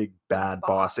the big bad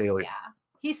boss alien. Yeah.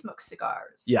 He smokes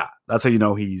cigars. Yeah, that's how you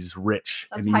know he's rich.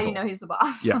 That's and how evil. you know he's the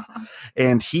boss. Yeah.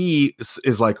 And he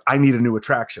is like, I need a new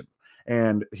attraction.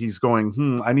 And he's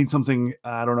going, I need something.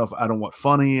 I don't want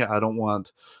funny. I don't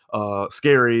want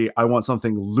scary. I want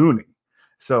something loony.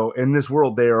 So in this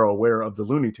world, they are aware of the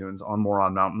Looney Tunes on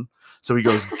Moron Mountain. So he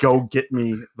goes, go get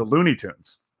me the Looney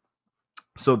Tunes.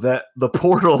 So that the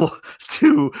portal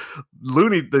to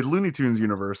the Looney Tunes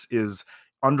universe is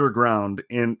underground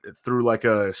through like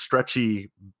a stretchy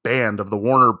band of the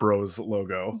Warner Bros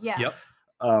logo. Yeah. Yep.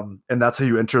 And that's how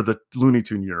you enter the Looney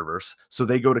Tune universe. So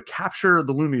they go to capture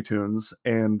the Looney Tunes,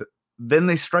 and then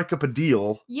they strike up a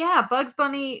deal. Yeah, Bugs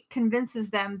Bunny convinces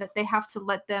them that they have to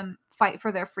let them fight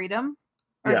for their freedom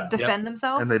or Yeah. defend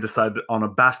themselves And they decide on a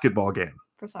basketball game.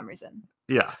 for some reason.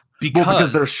 Yeah. Because, Well,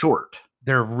 because they're short.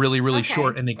 they're really, really Okay.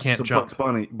 short and they can't So jump.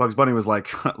 Bugs Bunny was like,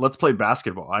 let's play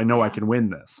basketball. I know I Yeah. can win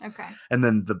this. Okay. And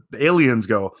then the aliens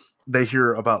they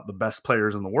hear about the best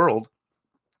players in the world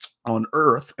on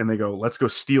Earth, and they go, let's go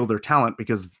steal their talent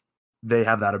because they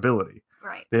have that ability.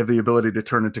 Right. They have the ability to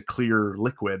turn into clear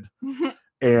liquid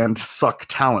and suck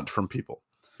talent from people.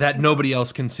 That nobody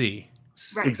else can see.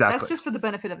 Right. Exactly. That's just for the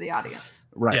benefit of the audience.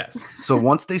 Right. Yeah. So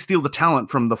once they steal the talent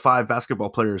from the 5 basketball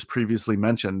players previously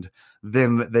mentioned,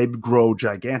 then they grow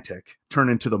gigantic, turn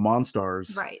into the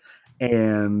Monstars. Right.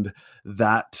 And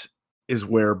that is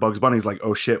where Bugs Bunny's like,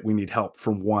 oh shit, we need help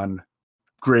from one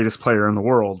greatest player in the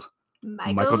world,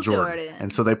 Michael Jordan.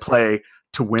 And so they play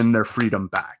to win their freedom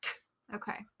back.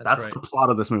 Okay. That's right. the plot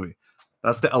of this movie.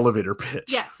 That's the elevator pitch.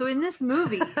 Yeah. So in this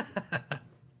movie,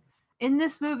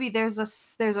 there's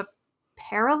a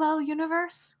parallel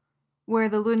universe where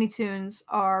the Looney Tunes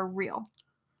are real.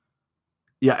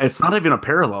 Yeah, it's not even a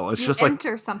parallel. It's You just like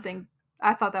enter something.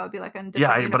 I thought that would be like a different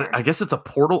yeah, but I universe. guess it's a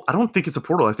portal. I don't think it's a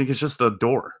portal. I think it's just a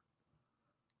door.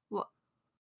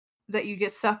 that you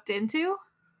get sucked into.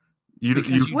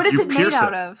 What is it made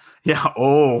out of? Yeah.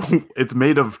 Oh, it's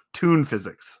made of tune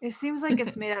physics. It seems like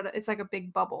it's made out of. It's like a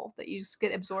big bubble that you just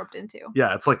get absorbed into.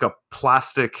 Yeah, it's like a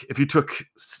plastic. If you took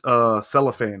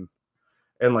cellophane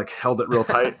and like held it real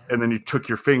tight, and then you took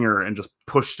your finger and just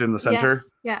pushed in the center.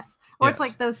 Yes. Or Yes. it's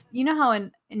like those. You know how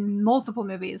in multiple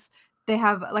movies they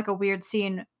have like a weird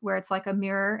scene where it's like a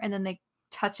mirror, and then they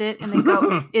touch it and they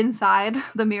go inside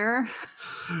the mirror.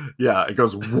 Yeah, it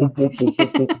goes. Whoop, whoop, whoop,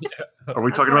 whoop, whoop. Are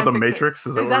we That's talking what about I the pictured. Matrix?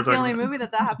 Is what we're that the talking only about? movie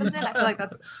that happens in? I feel like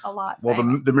that's a lot. Well,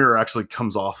 Anyway. the mirror actually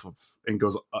comes off of and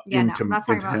goes Yeah, no, into, I'm not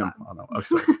talking into about him. that. Oh, no. Oh,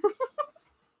 sorry.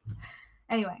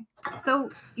 Anyway, so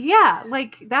yeah,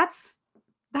 like that's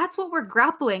what we're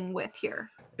grappling with here.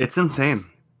 It's insane.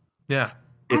 Yeah.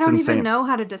 I It's don't insane. even know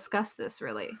how to discuss this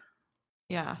really.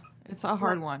 Yeah, it's a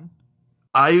hard one.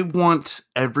 I want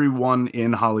everyone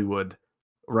in Hollywood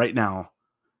right now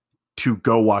to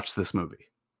go watch this movie.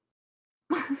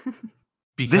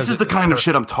 Because This is the it's kind of perfect.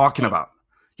 shit I'm talking about.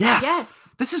 Yes.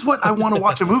 Yes. This is what I want to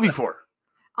watch a movie for.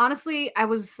 Honestly, I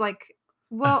was like,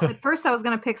 well, at first I was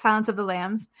gonna pick Silence of the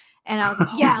Lambs, and I was like,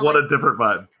 yeah, What like, a different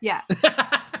vibe. yeah.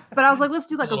 But I was like, let's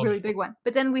do like a Oh. really big one.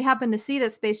 But then we happened to see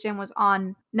that Space Jam was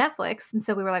on Netflix, and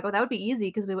so we were like, oh, that would be easy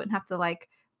because we wouldn't have to like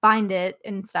find it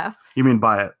and stuff. You mean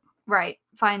buy it? Right,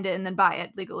 find it and then buy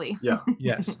it legally. Yeah.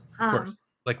 Yes. Of course. Um,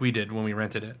 Like we did when we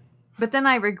rented it. but then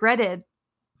I regretted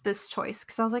this choice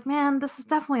because I was like, man, this is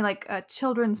definitely like a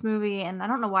children's movie, and I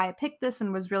don't know why I picked this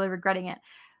and was really regretting it.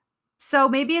 So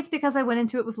maybe it's because I went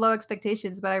into it with low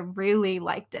expectations, but I really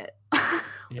liked it. It was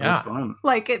Yeah. fun.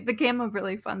 Like it became a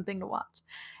really fun thing to watch.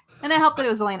 And it helped that it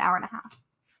was only an hour and a half.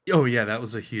 Oh yeah, that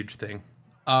was a huge thing.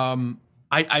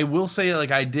 I will say like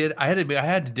I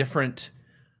had a different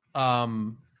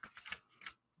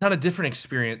not a different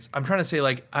experience. I'm trying to say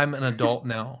like I'm an adult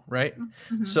now, right?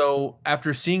 Mhm. So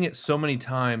after seeing it so many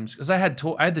times, because I had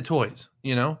the toys,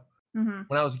 you know, Mhm.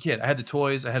 when I was a kid, I had the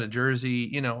toys, I had a jersey,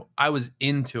 you know, I was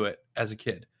into it as a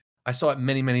kid. I saw it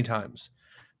many, many times.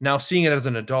 Now seeing it as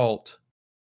an adult,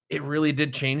 it really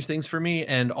did change things for me,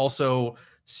 and also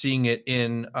seeing it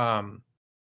in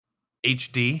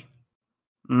HD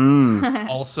Mm.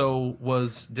 also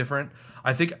was different.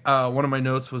 I think one of my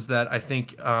notes was that I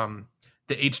think the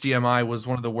HDMI was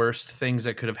one of the worst things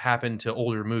that could have happened to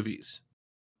older movies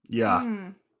Yeah.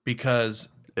 Mm. because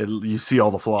You see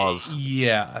all the flaws.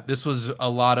 yeah, this was a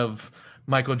lot of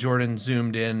Michael Jordan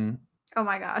zoomed in Oh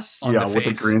my gosh. on Yeah, the with the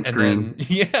face, green and screen. then-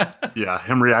 yeah. Yeah.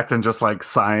 Him reacting just like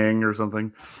sighing or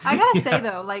something. I gotta say Yeah.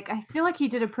 though, like I feel like he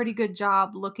did a pretty good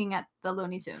job looking at the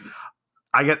Looney Tunes.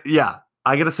 I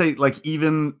gotta say, like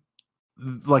even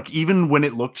when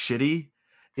it looked shitty,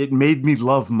 it made me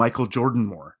love Michael Jordan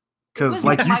more. Because was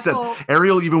like you Michael- said,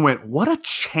 Ariel even went, what a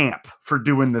champ for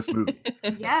doing this movie.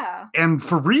 Yeah. And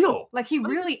for real. Like he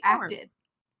What a really sport. acted.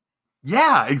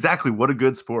 Yeah, exactly. What a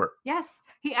good sport. Yes.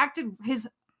 He acted his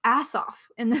ass off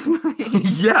in this movie.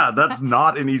 Yeah, that's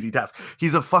not an easy task.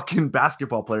 He's a fucking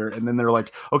basketball player. And then they're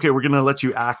like, okay, we're gonna let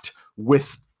you act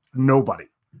with nobody.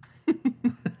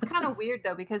 It's kind of weird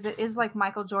though, because it is like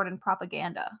Michael Jordan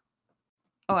propaganda.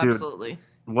 Oh, Dude. absolutely.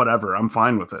 Whatever. I'm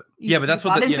fine with it. You Yeah, but that's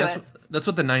what bought the, into yeah, it. that's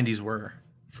what the 90s were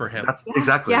for him. That's Yeah,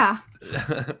 exactly. Yeah.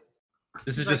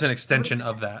 This is Like, just an extension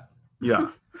of that. Yeah.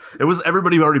 It was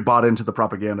everybody already bought into the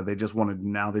propaganda. They just wanted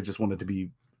to be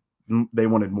they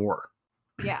wanted more.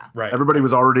 Yeah. Right. Everybody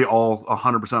was already all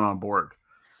 100% on board.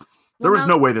 There Well, was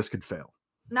now- no way this could fail.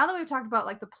 Now that we've talked about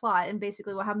like the plot and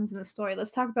basically what happens in the story,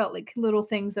 let's talk about like little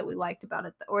things that we liked about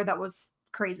it or that was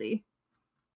crazy.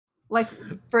 Like,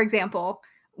 for example,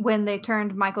 when they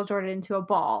turned Michael Jordan into a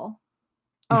ball.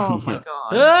 Oh my Yeah.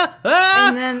 god.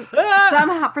 And then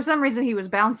somehow, for some reason, he was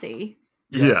bouncy.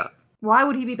 Yeah. Why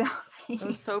would he be It was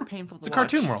bouncy? so painful to It's a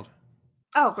cartoon watch. world.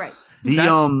 Oh, right. The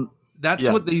That's- That's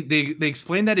Yeah. what they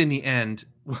explained that in the end,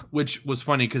 which was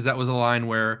funny because that was a line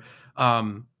where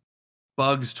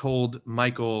Bugs told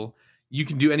Michael, "You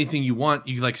can do anything you want."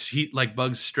 You like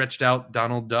Bugs stretched out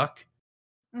Donald Duck,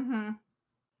 Mm-hmm.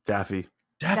 Daffy.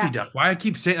 Daffy Daffy. Duck. Why I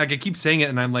keep saying it,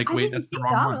 and I'm like, I wait, didn't that's see the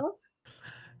wrong one. Donald.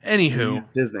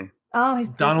 Anywho, Disney. Oh, he's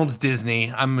Donald's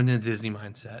Disney. I'm in a Disney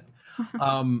mindset.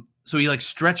 So he like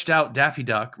stretched out Daffy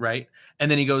Duck, right? And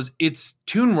then he goes, "It's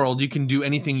Toon World. You can do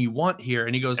anything you want here."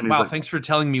 And he goes, And he's "Wow, like, thanks for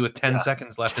telling me with 10 yeah,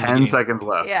 seconds left." in the 10 game." seconds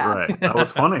left. Yeah. Right. That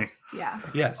was funny. Yeah.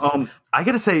 Yes. I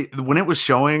gotta say, when it was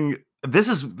showing, this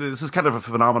is kind of a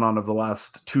phenomenon of the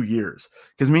last 2 years,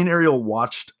 because me and Ariel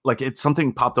watched, like,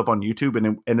 something popped up on YouTube and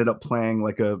it ended up playing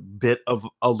like a bit of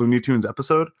a Looney Tunes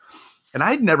episode, and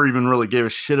I'd never even really gave a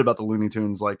shit about the Looney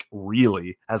Tunes, like,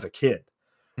 really, as a kid.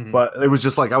 Mhm. But it was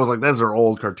just like, I was like, those are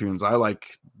old cartoons. I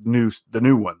like the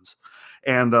new ones.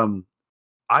 And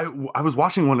I was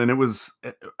watching one, and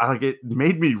it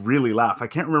made me really laugh. I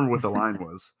can't remember what the line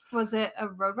was. Was it a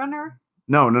Roadrunner?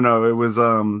 No. It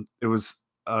was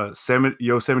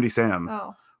Yosemite Sam.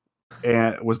 Oh.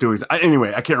 And was doing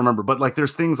anyway. I can't remember, but like,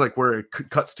 there's things like where it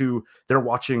cuts to they're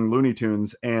watching Looney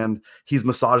Tunes, and he's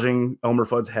massaging Elmer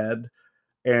Fudd's head,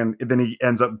 and then he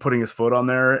ends up putting his foot on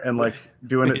there and like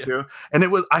doing it Yeah. too. And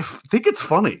I think it's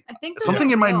funny. I think that's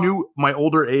Something a in real- my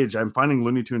older age, I'm finding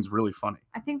Looney Tunes really funny.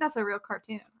 I think that's a real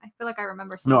cartoon. I feel like I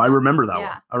remember seeing No, I that. remember that Yeah.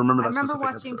 one. I remember that. I remember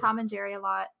specific watching episode. Tom and Jerry a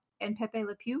lot, and Pepe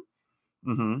Le Pew.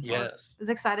 Mhm. Yes. Was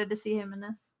excited to see him in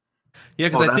this. Yeah, Oh,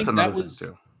 because I that's think that another thing was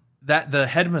too. that the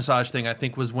head massage thing. I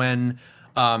think was when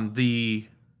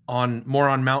on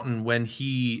Moron when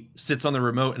he sits on the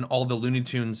remote and all the Looney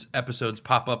Tunes episodes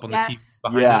pop up on the TV Yes.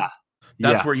 behind Yeah. him.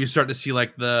 That's Yeah. where you start to see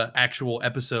like the actual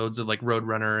episodes of like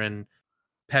Roadrunner and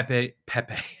Pepe.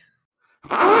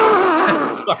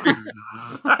 Sorry.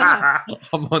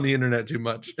 I'm on the internet too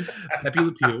much. Pepe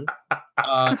Le Pew.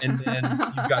 And then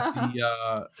you've got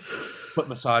the foot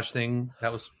massage thing.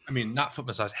 That was, I mean, not foot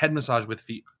massage, head massage with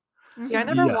feet. See, I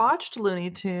Mhm. never Yes. watched Looney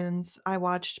Tunes. I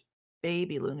watched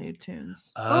Baby Looney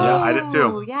Tunes. Yeah, I did too.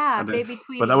 Ooh, Yeah, I did. Baby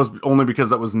Tweety. But that was only because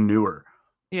that was newer.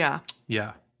 Yeah.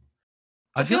 Yeah.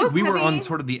 I If feel it like was we were on heavy-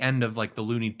 sort of the end of like the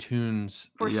Looney Tunes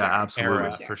For Yeah, sure. absolutely.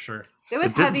 era for sure. There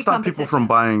was It didn't heavy stop people from competition.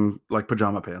 buying like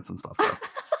pajama pants and stuff. Though.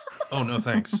 Oh, no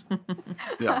thanks.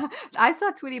 Yeah. I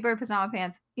saw Tweety Bird pajama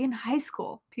pants in high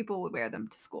school. People would wear them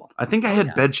to school. I think I had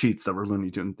yeah. bed sheets that were Looney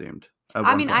Tune themed. at I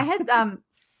one mean, I point. had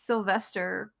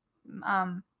Sylvester,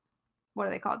 what are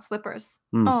they called? Slippers.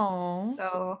 Oh.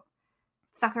 So,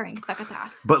 thuckering,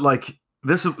 thuckatas. But like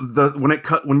this is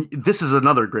this is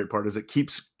another great part is it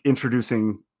keeps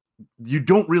introducing. You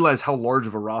don't realize how large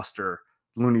of a roster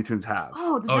Looney Tunes have.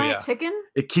 Oh, the Oh, giant yeah. chicken?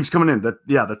 It keeps coming in.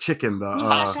 The chicken. The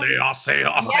I'll say.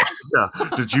 yeah.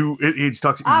 Did you? He's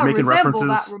talking. He's I making resemble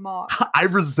references. that remark. I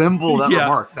resemble that Yeah.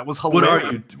 remark. That was What are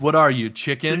hilarious. you? What are you?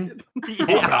 Chicken?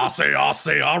 Yeah. I'll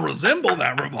say. I resemble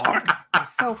that remark.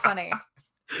 So funny.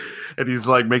 And he's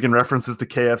like making references to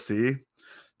KFC.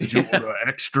 Did you order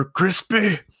extra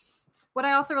crispy? What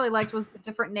I also really liked was the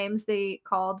different names they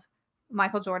called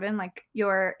Michael Jordan, like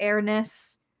your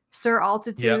airness, Sir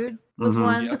Altitude was Mhm.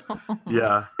 one. Yep.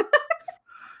 Yeah.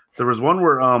 There was one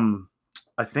where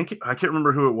I can't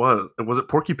remember who it was. Was it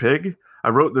Porky Pig? I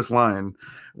wrote this line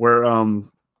where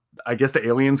I guess the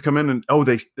aliens come in and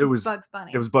it was Bugs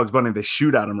Bunny. Bugs Bunny. They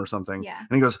shoot at him or something. Yeah.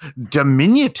 And he goes,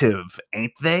 diminutive,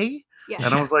 ain't they? Yeah.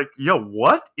 And I was like, yo,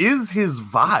 what is his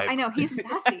vibe? I know, he's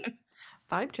sassy.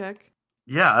 Vibe check.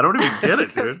 Yeah, I don't even get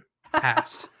it, dude.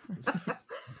 Passed.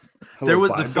 Hello, There was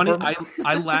the vibe funny. department?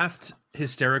 I laughed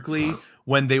hysterically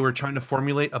when they were trying to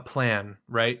formulate a plan,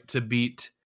 right, to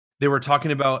beat. They were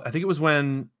talking about. I think it was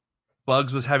when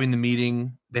Bugs was having the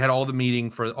meeting. They had all the meeting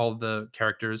for all the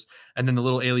characters, and then the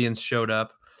little aliens showed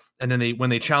up. And then when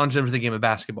they challenged them for the game of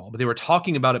basketball, but they were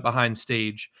talking about it behind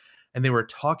stage, and they were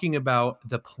talking about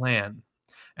the plan.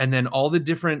 And then all the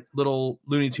different little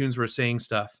Looney Tunes were saying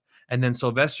stuff. And then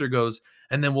Sylvester goes,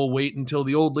 and then we'll wait until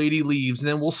the old lady leaves, and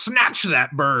then we'll snatch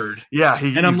that bird. Yeah,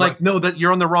 And I'm like, no, that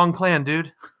you're on the wrong plan,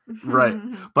 dude. Right.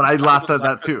 But I laughed at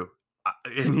that too.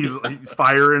 And he's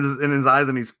fire in his eyes,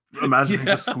 and he's imagining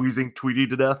just squeezing Tweety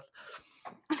to death.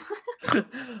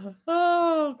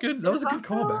 Oh, good. That It was a good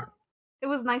also- callback. It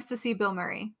was nice to see Bill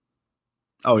Murray.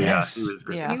 Oh Yes. yeah, he was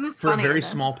great. Yeah. He was For a funny. in very this,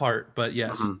 small part, but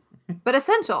yes. Mhm. but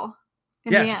essential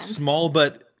in the Yes, end. small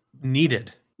but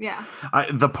needed. Yeah.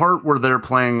 The part where they're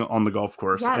playing on the golf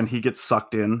course and he Yes. gets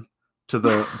sucked in to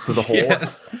the hole,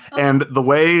 Yes. and the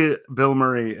way Bill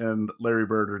Murray and Larry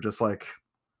Bird are just like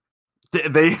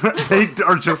they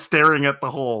are just staring at the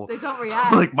hole. They don't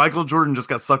react. Like Michael Jordan just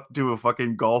got sucked into a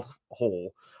fucking golf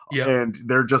hole. Yeah. And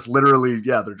they're just literally,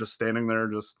 they're just standing there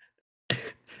just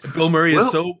Bill Murray Well-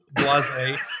 is so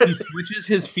blasé. He switches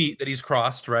his feet that he's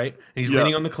crossed, right? And he's Yeah.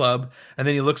 leaning on the club. And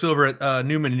then he looks over at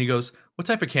Newman and he goes, "What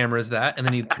type of camera is that?" And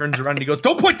then he turns around and he goes,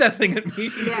 "Don't point that thing at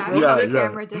me." Yeah, Throws Yeah, the it. yeah.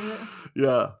 camera did it.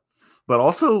 Yeah. But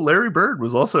also Larry Bird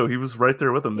was also, he was right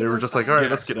there with him. They He were was just like, funny. all right,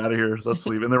 Yes. let's get out of here. Let's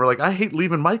leave. And they were like, I hate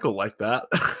leaving Michael like that.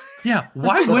 Yeah.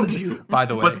 Why would you? By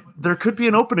the way, But there could be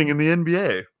an opening in the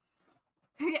NBA.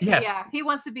 Yes. Yeah, he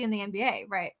wants to be in the NBA,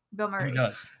 right? Bill he Murray.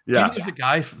 does. Yeah. Do you think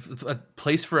there's a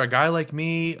place for a guy like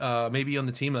me, maybe on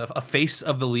the team, a face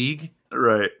of the league?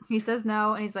 Right. He says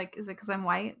no, and he's like, "Is it because I'm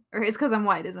white? Or it's because I'm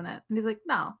white, isn't it?" And he's like,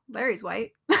 "No, Larry's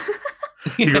white."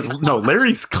 He goes, no,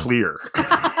 Larry's clear.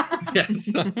 Yes.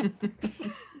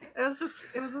 It was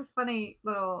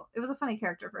a funny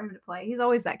character for him to play. He's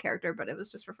always that character, but it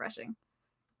was just refreshing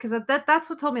because that's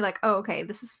what told me like, oh, okay,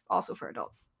 this is also for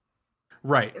adults.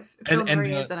 Right. If And- Bill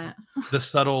Murray and, is in it. The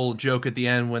subtle joke at the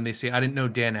end when they say, I didn't know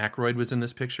Dan Aykroyd was in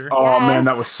this picture. Oh man, Yes.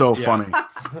 that was so Yeah. funny.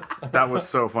 That was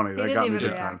so funny. He That didn't got me even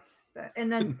big time. react.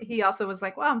 And then he also was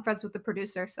like, "Well, I'm friends with the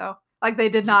producer," so like they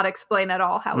did not explain at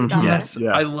all how we got Yes. there.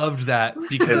 Yeah. I loved that And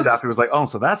because Daphne was like, oh,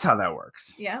 so that's how that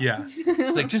works. Yeah. Yeah.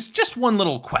 it's like just one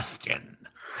little question.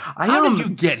 I How did you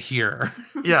get here?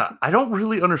 yeah, I don't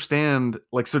really understand.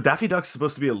 Like, so Daffy Duck's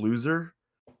supposed to be a loser.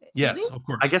 Yes, he? of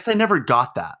course. I guess I never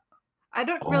got that. I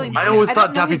don't Oh, really. man. I always don't thought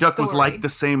know Daffy his Duck was story. like the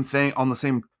same thing on the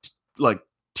same like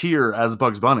tier as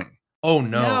Bugs Bunny. Oh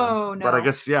no. No, no. But I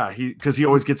guess yeah, because he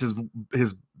always gets his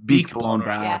beak Beak blown blown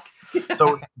around. back. yes.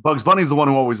 So Bugs Bunny's the one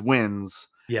who always wins,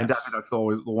 Yes. and Daffy Duck's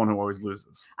always the one who always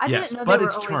loses. I Yes, didn't know but they were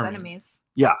it's always charming. enemies.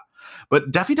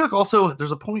 But Daffy Duck also,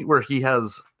 there's a point where he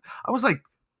has, I was like,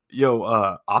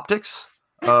 yo, optics,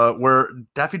 where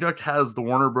Daffy Duck has the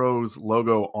Warner Bros.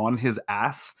 Logo on his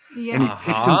ass, Yeah. and he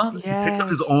Uh-huh. he picks up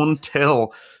his own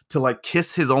tail to like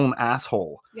kiss his own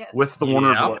asshole yes. with the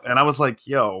Warner Yep. Bros. And I was like,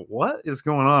 yo, what is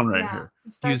going on right here?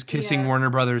 He was kissing Warner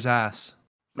Brothers' ass.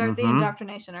 Start the Mhm.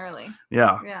 indoctrination early.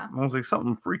 Yeah. Yeah. I was like,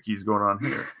 something freaky's going on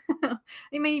here.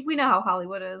 I mean, we know how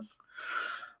Hollywood is.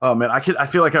 Oh man, I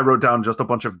feel like I wrote down just a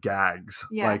bunch of gags.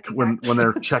 Yeah, like exactly. when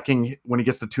they're checking, when he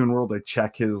gets to Toon World, they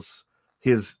check his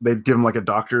they give him like a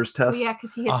doctor's Oh, test. yeah,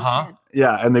 because he hits Uh-huh. his head.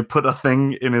 Yeah, and they put a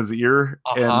thing in his ear,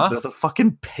 Uh-huh. and there's a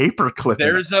fucking paper clip. in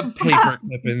it. There's a paper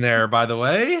clip in there, by the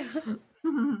way.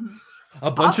 A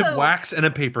bunch of Also- wax and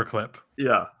a paper clip.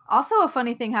 Yeah, Also, a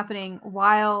funny thing happening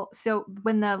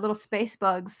when the little space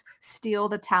bugs steal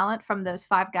the talent from those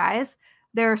five guys,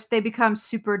 they become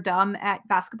super dumb at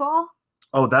basketball.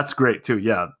 oh, that's great too.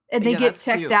 Yeah, And they Yeah, get that's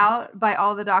checked cute. out by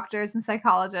all the doctors and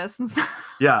psychologists and stuff.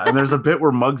 yeah, and there's a bit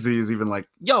where Muggsy is even like,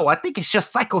 "Yo, I think it's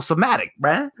just psychosomatic,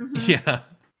 man." Mhm. Yeah.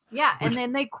 Yeah, and Which-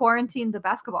 then they quarantined the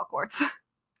basketball courts.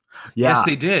 Yeah, Yes,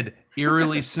 they did.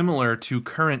 Eerily similar to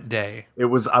current day. it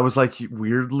was. I was like,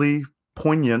 weirdly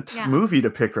poignant Yeah. movie to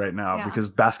pick right now Yeah. because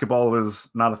basketball is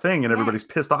not a thing, and Yeah. everybody's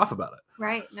pissed off about it.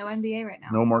 Right. No NBA right now.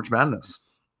 No March Madness.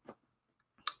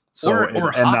 So or and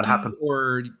hockey, that happened.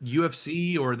 or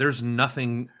UFC, or there's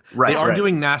nothing. Right, They are right.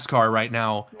 doing NASCAR right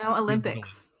now. No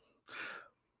Olympics.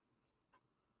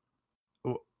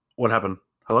 What happened?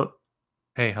 Hello?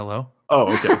 Hey, hello.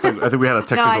 Oh, okay. I think we had a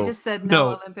technical. No, I just said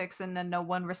no No. Olympics and then no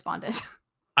one responded.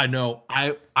 I know.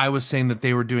 I was saying that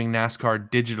they were doing NASCAR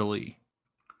digitally,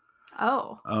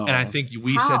 Oh. Oh. and I think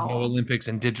we said How? no Olympics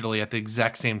and digitally at the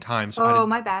exact same time. So I Oh, didn't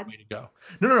my know bad. which way to go.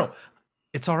 No.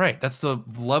 It's all right. That's the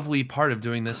lovely part of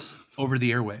doing this over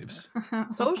the airwaves.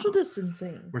 Social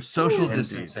distancing. We're social Indeed,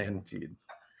 distancing. indeed.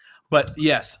 But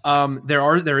yes,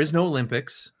 there is no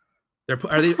Olympics.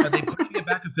 Are they pushing it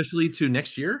back officially to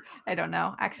next year? I don't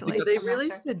know, actually. They I'm not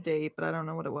released sure. a date, but I don't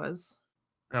know what it was.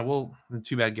 Well,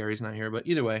 too bad Gary's not here. But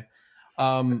either way,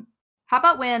 How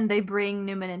about when they bring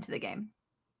Newman into the game?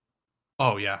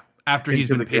 oh yeah, after he's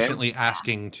Into been the game? patiently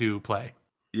asking to play.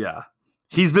 Yeah.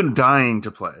 He's been dying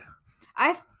to play.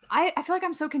 I feel like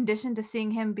I'm so conditioned to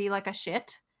seeing him be like a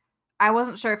shit. I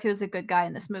wasn't sure if he was a good guy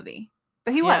in this movie,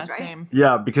 but he was, right? Same.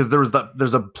 Yeah, because there's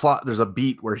a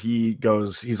beat where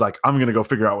he's like, I'm gonna go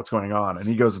figure out what's going on. And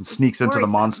he goes and sneaks into the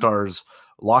worrisome. Monstars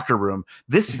locker room.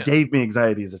 This Yeah. gave me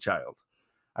anxiety as a child.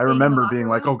 I Being in the remember locker being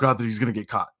like, room? oh god, that he's gonna get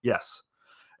caught. Yes.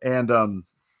 And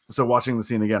so watching the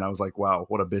scene again, I was like, wow,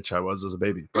 what a bitch I was as a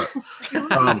baby. But It's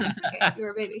okay. You were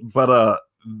a baby. but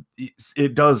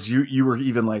it does you were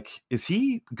even like, is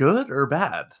he good or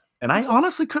bad? And I He's just-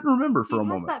 honestly couldn't remember for He a has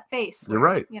moment. that face. You're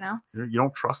where, right. You know. You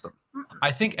don't trust him.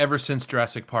 I think ever since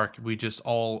Jurassic Park, we just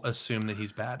all assume that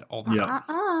he's bad all the Yeah.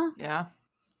 time. Yeah.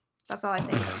 That's all I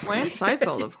think. Wayne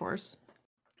Seinfeld, of course.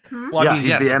 Hmm? Well, I yeah, mean, he's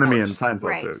yes, the of enemy in course. Seinfeld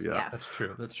Right. too. Yeah. Yes. That's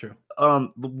true. That's true.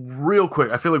 Real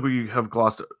quick, I feel like we have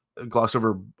glossed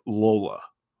over Lola.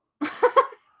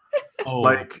 Oh,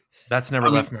 Like, that's never I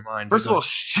mean, left my mind. first of all,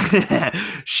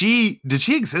 she did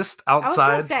she exist I was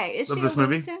outside gonna say, is of she this a Looney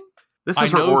movie? Tune? This I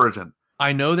is her know- origin,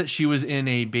 I know that she was in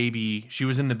the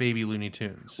baby Looney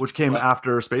Tunes, which came but-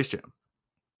 after Space Jam.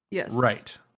 Yes.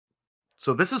 Right.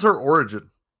 So this is her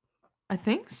origin. I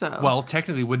think so. Well,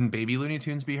 technically, wouldn't Baby Looney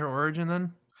Tunes be her origin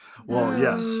then? Well,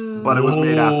 yes, but it was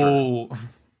made after. Oh.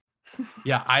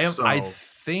 Yeah, I So-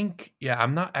 think. Yeah,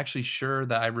 I'm not actually sure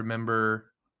that I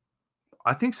remember.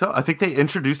 I think so. I think they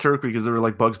introduced her because they were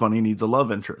like, Bugs Bunny needs a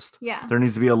love interest. Yeah. There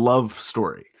needs to be a love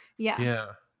story. Yeah. Yeah.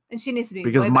 And she needs to be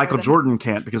Because way better Michael than- Jordan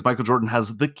can't, because Michael Jordan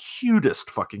has the cutest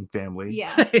fucking family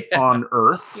Yeah. on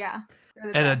earth. Yeah.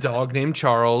 They're the And best. a dog named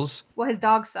Charles Well, his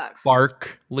dog sucks.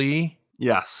 Barkley.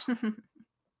 Yes.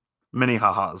 Many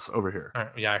ha-has over here.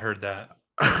 Yeah, I heard that.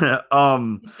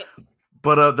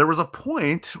 But there was a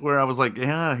point where I was like,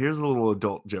 yeah, here's a little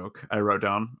adult joke I wrote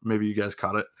down. Maybe you guys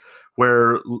caught it.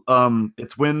 Where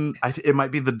it's when it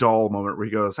might be the doll moment where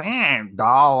he goes, "Hey,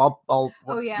 doll, I'll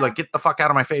Oh, yeah. like get the fuck out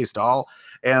of my face, doll."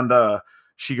 And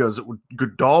she goes,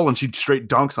 "Good doll," and she straight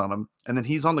dunks on him, and then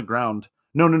he's on the ground.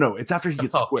 No, it's after he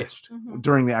gets Oh, squished Mhm.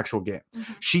 during the actual game.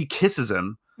 Mhm. She kisses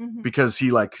him Mhm. because he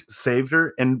like saved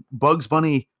her, and Bugs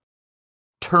Bunny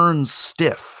turns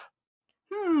stiff.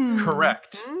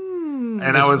 Correct. Mm.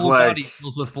 And I His was whole like- body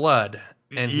fills with blood,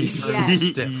 and he turns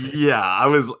Yes. stiff. Yeah,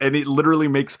 and it literally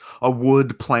makes a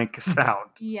wood plank sound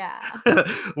Yeah.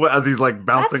 as he's like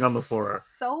bouncing on the That's floor.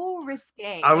 So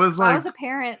risque. I was if I was a like-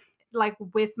 parent, like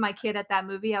with my kid at that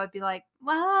movie, I would be like,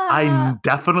 "What?" I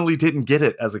definitely didn't get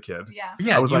it as a kid. Yeah.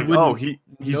 Yeah, I was you like, wouldn't- oh, he's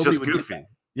nobody just would get goofy. that.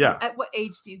 Yeah. At what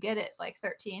age do you get it? Like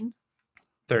 13?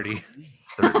 30.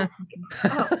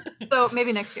 So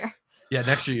maybe next year. Yeah,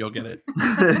 next year you'll get it.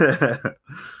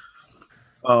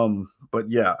 But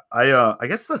yeah, I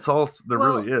guess that's all there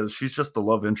Well- really is. She's just the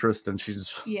love interest, and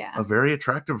she's Yeah. a very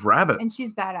attractive rabbit, And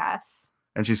she's badass.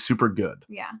 and she's super good.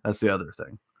 Yeah. That's the other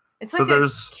thing. It's So like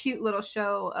there's- a cute little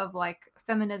show of like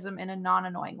feminism in a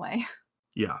non-annoying way.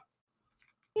 Yeah.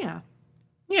 Yeah.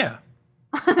 Yeah.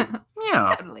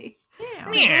 Yeah. Totally.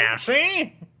 Yeah.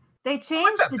 See? They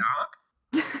changed the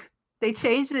they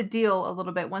changed the deal a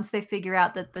little bit once they figure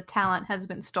out that the talent has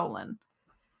been stolen,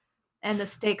 and the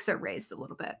stakes are raised a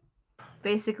little bit.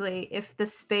 Basically, if the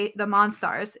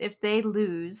Monstars, if they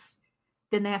lose,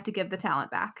 then they have to give the talent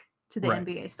back to the Right.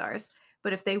 NBA stars.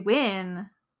 But if they win,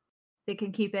 they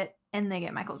can keep it and they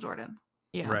get Michael Jordan.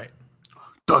 Yeah. Right.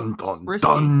 Dun dun Risky.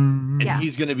 dun. And Yeah.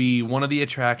 he's going to be one of the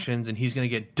attractions, and he's going to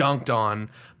get dunked on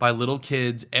by little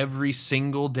kids every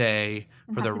single day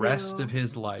And for the have to rest do of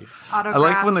his life. I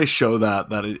like when they autographs, show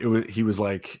that he was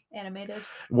like, animated.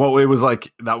 well, it was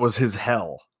like that was his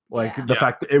hell. Like Yeah. the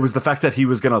fact that it was the fact that he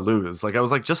was gonna lose. Like I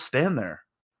was like, just stand there.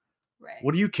 Right.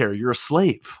 What do you care? You're a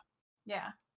slave.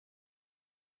 Yeah.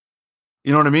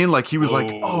 You know what I mean? Like he was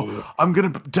like, Oh. oh, I'm gonna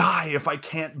die if I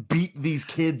can't beat these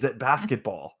kids at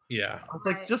basketball. Yeah. I was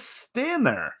like, Right. just stand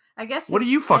there. I guess What do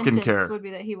his you fucking sentence care? would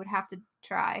be that he would have to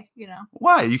try,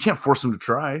 Why? You can't force them to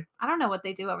try. I don't know what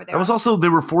they do over there. That was also they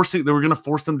were gonna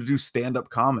force them to do stand-up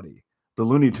comedy, the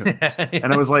Looney Tunes.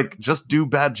 And I was like, just do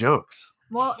bad jokes.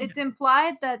 Well, it's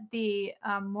implied that the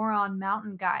Moron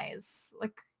Mountain guys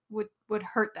like would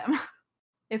hurt them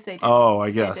if they didn't, Oh, I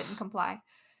if they didn't guess. comply.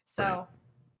 So Right.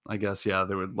 I guess yeah,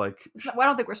 they would like it's not, well, I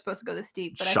don't think we're supposed to go this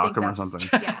deep, but I shock think him or that's, something.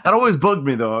 Yeah. That always bugged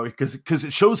me though, because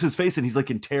it shows his face and he's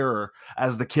like in terror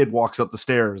as the kid walks up the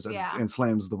stairs Yeah. and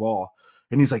slams the ball.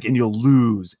 And he's like, and you'll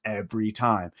lose every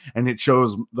time. And it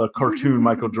shows the cartoon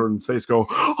Michael Jordan's face go,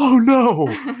 oh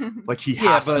no. Like he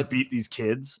Yeah, has to but- beat these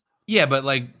kids. Yeah, but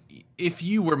like if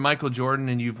you were Michael Jordan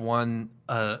and you've won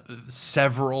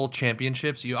several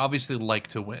championships, you obviously like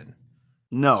to win.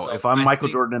 No, So if I'm I Michael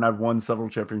think- Jordan and I've won several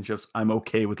championships, I'm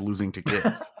okay with losing to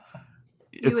kids.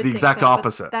 You It's would the think exact so, but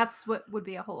opposite. That's what would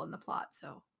be a hole in the plot.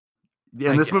 So And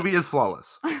I this get movie is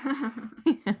flawless.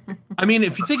 I mean,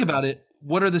 if you think about it,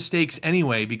 what are the stakes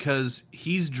anyway? Because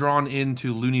he's drawn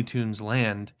into Looney Tunes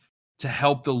land to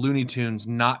help the Looney Tunes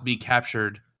not be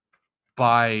captured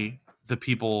by the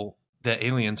people, the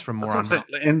aliens from That's what I'm Moron.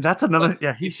 saying. And that's another. But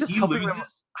Yeah, he's If just he helping them.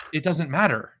 loses, it doesn't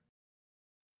matter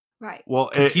right. Well,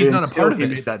 he's not a until part of he it.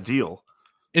 made that deal.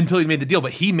 until he made the deal.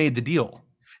 But he made the deal.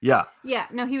 Yeah, Yeah.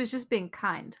 No, he was just being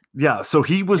kind. yeah. So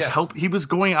he was Yes. He was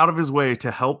going out of his way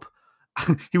to help.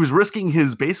 He was risking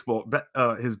his baseball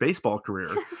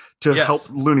career to Yes. help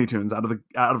Looney Tunes out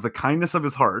of the kindness of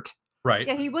his heart. Right.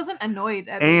 Yeah, he wasn't annoyed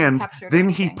at being And captured or then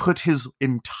he anything. put his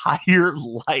entire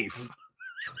life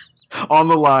on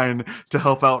the line to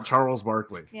help out Charles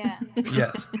Barkley. Yeah.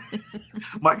 Yes.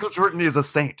 Michael Jordan is a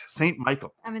saint, Saint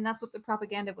Michael. I mean, that's what the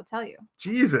propaganda will tell you.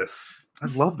 Jesus, I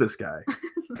love this guy.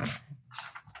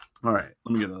 All right,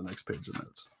 let me get to the next page of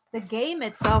notes. The game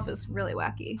itself is really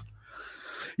wacky.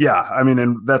 Yeah, I mean,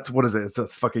 and that's what is it? It's a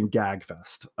fucking gag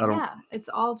fest. I don't. Yeah, it's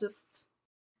all just.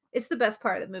 It's the best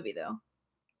part of the movie, though.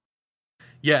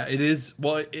 Yeah, it is.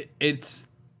 Well, it's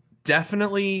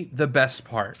definitely the best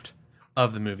part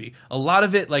of the movie. A lot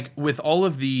of it, like with all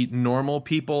of the normal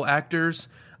people actors,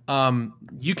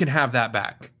 you can have that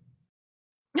back.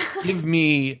 Give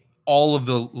me all of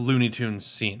the Looney Tunes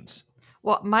scenes.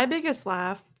 Well, my biggest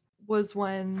laugh was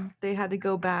when they had to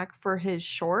go back for his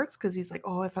shorts because he's like,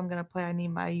 "Oh, if I'm gonna play, I need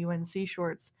my UNC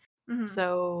shorts." Mhm.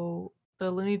 So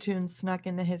the Looney Tunes snuck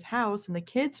into his house, and the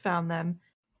kids found them.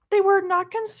 They were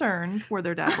not concerned where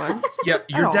their dad was. Yeah, at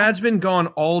your all. dad's been gone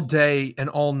all day and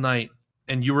all night,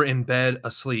 and you were in bed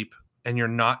asleep, and you're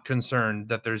not concerned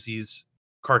that there's these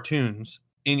cartoons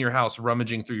in your house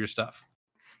rummaging through your stuff.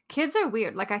 Kids are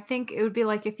weird. Like, I think it would be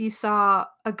like if you saw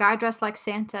a guy dressed like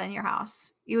Santa in your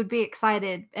house, you would be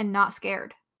excited and not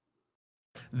scared.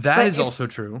 That But is if- also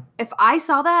true. If I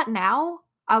saw that now,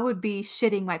 I would be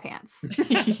shitting my pants.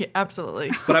 Yeah,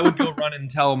 absolutely. But I would go run and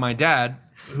tell my dad,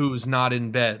 who's not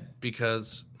in bed,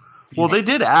 because Well, they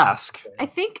did ask. I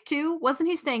think too, wasn't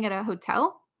he staying at a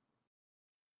hotel?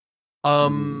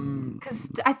 Because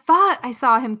I thought I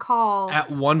saw him call. at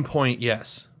one point,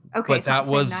 yes. Okay, But so not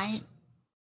that the same was night.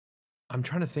 I'm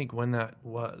trying to think when that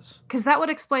was. Because that would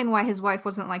explain why his wife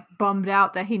wasn't like bummed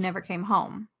out that he never came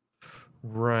home.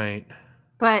 Right.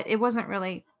 But it wasn't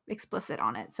really explicit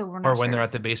on it, so we're not Or when sure. they're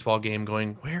at the baseball game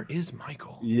going, "Where is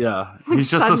Michael?" Yeah,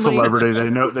 he's just a Suddenly. celebrity.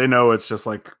 They know it's just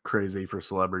like crazy for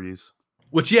celebrities.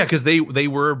 Which, yeah, because they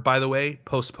were, by the way,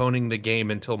 postponing the game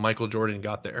until Michael Jordan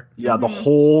got there. Yeah, the Mhm.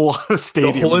 whole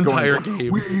stadium. whole is going, entire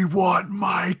game. We want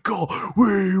Michael.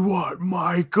 We want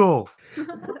Michael.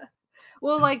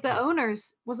 Well, like the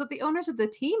owners, was it the owners of the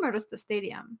team or just the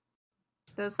stadium?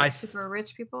 Those I like, th- super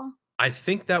rich people? I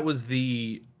think that was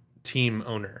the team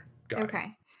owner guy.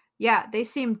 Okay. Yeah, they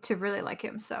seemed to really like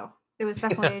him, so it was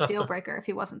definitely a deal breaker if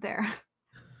he wasn't there.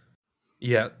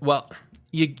 Yeah. Well,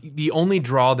 the only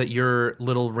draw that your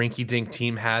little rinky-dink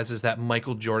team has is that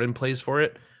Michael Jordan plays for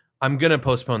it. I'm gonna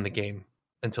postpone the game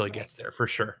until he gets there for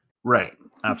sure. Right,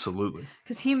 absolutely.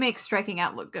 Because he makes striking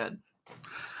out look good.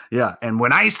 Yeah, and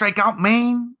when I strike out,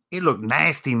 man, it looked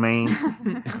nasty, man.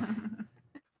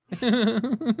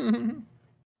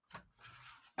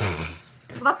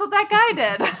 Well, that's what that guy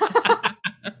did.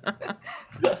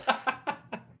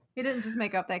 He didn't just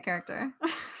make up that character.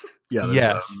 Yeah, there's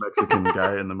Yes. a Mexican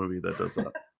guy in the movie that does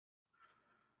that.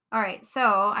 All right,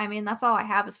 so I mean that's all I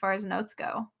have as far as notes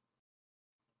go.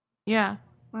 Yeah.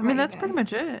 What I mean, about you that's pretty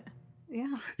guys? much it.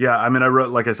 Yeah, Yeah, I mean, I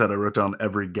wrote down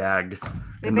every gag.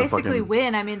 they in the basically fucking-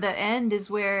 win. I mean, the end is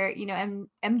where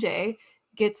MJ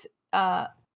gets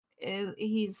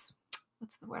he's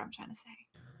what's the word I'm trying to say?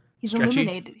 He's Stretchy?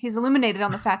 illuminated. He's illuminated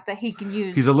on the fact that he can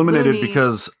use. He's illuminated Looney-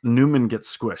 because Newman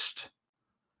gets squished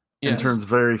and Yes. turns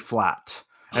very flat.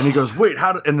 And he goes, "Wait,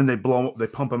 how?" And then they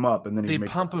pump him up, and then he They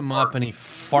makes pump a him fart. up and he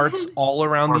farts all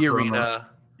around the Farts around arena,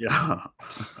 Yeah.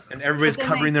 and everybody's then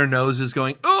covering their noses,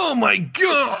 going, "Oh my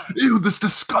god!" Ew, this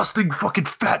disgusting fucking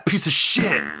fat piece of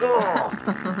shit.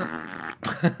 Ugh.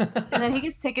 And then he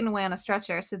gets taken away on a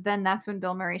stretcher. So then that's when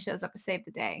Bill Murray shows up to save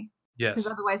the day. Yes.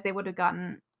 Because otherwise they would have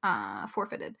gotten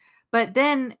forfeited. But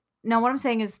then, now what I'm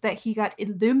saying is that he got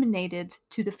illuminated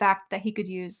to the fact that he could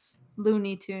use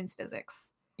Looney Tunes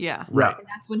physics. Yeah. Right. And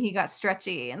that's when he got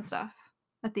stretchy and stuff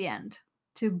at the end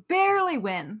to barely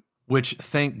win. Which,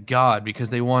 thank God,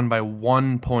 because they won by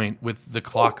 1 point with the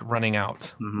clock running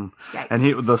out. hmm Yikes.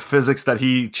 And the physics that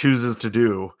he chooses to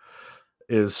do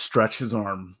is stretch his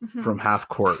arm Mhm. from half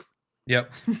court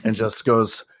Yep. and just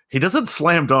goes. He doesn't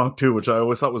slam dunk too, which I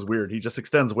always thought was weird. He just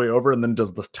extends way over and then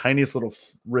does the tiniest little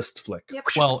wrist flick. Yep.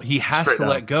 Well, he has Straight to down.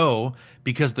 let go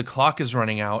because the clock is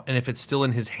running out, and if it's still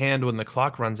in his hand when the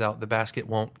clock runs out, the basket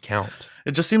won't count.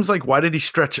 It just seems like, why did he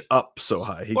stretch up so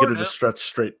high? He Or could have just stretched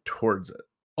straight towards it.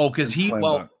 Oh, because and slam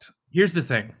well, dunked. here's the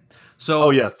thing. So Oh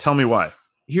yeah, tell me why.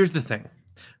 here's the thing.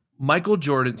 Michael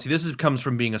Jordan, see, comes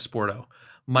from being a sporto.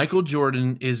 Michael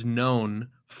Jordan is known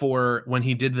for when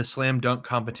he did the slam dunk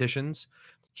competitions,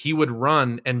 he would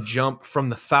run and jump from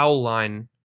the foul line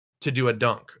to do a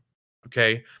dunk.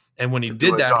 Okay. And when he To do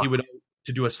did a that, he dunk. would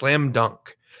to do a slam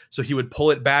dunk. So he would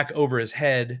pull it back over his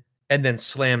head and then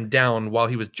slam down while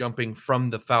he was jumping from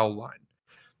the foul line.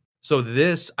 So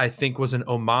this, I think, was an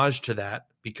homage to that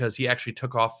because he actually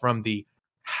took off from the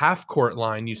half court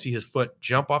line. You see his foot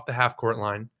jump off the half court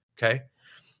line. Okay.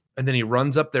 And then he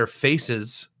runs up their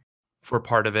faces for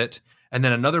part of it. And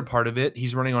then another part of it,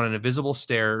 he's running on an invisible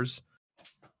stairs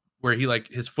where he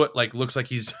his foot looks like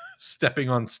he's stepping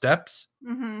on steps,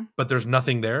 Mm-hmm. but there's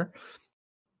nothing there.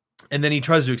 And then he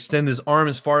tries to extend his arm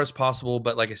as far as possible.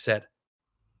 But like I said,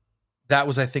 that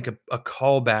was, I think, a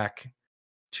callback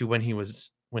to when he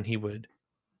would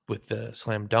with the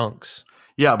slam dunks.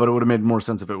 Yeah, but it would have made more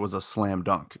sense if it was a slam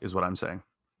dunk, is what I'm saying.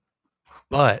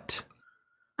 But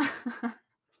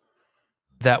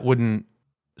that wouldn't.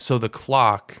 So the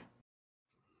clock.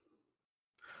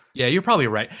 Yeah, you're probably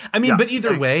right. I mean, Yeah, but either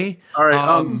thanks. way. All right.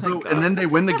 um, And then they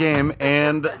win the game,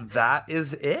 and that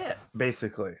is it,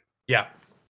 basically, Yeah.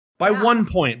 By Yeah. 1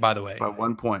 point, by the way. by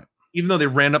 1 point. Even though they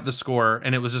ran up the score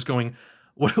and it was just going,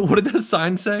 what did the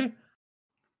sign say?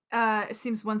 It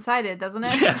seems one-sided, doesn't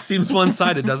it? Yeah, seems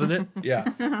one-sided, doesn't it?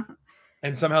 Yeah.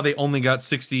 And somehow they only got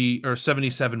 60 or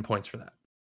 77 points for that.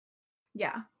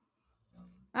 Yeah.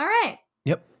 All right.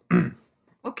 Yep.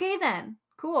 Okay then.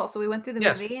 Cool. So we went through the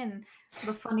Yes. movie and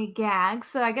the funny gags.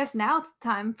 So I guess now it's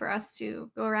time for us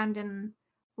to go around and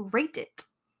rate it.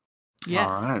 Yes.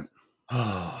 All right.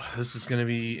 Oh, this is going to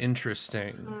be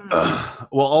interesting.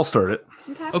 Well, I'll start it.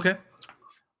 Okay. Okay.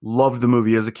 Loved the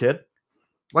movie as a kid.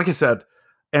 Like I said,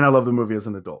 and I love the movie as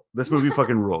an adult. This movie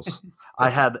fucking rules. I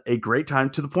had a great time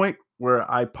to the point where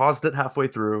I paused it halfway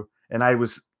through and I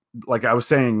was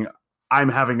saying, I'm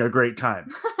having a great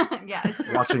time Yeah. It's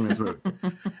true. watching this movie.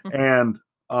 And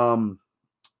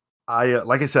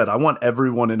like I said, I want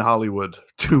everyone in Hollywood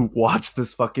to watch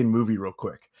this fucking movie real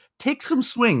quick. Take some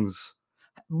swings.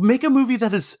 Make a movie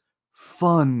that is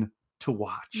fun to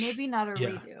watch. Maybe not a Yeah.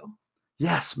 redo.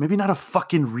 Yes, maybe not a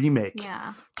fucking remake.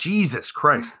 Yeah. Jesus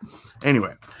Christ.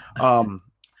 Anyway,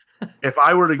 if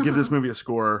I were to give this movie a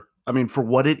score, I mean, for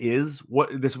what it is,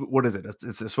 what is it?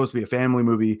 It's supposed to be a family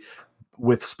movie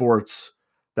with sports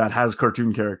that has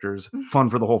cartoon characters, fun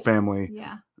for the whole family,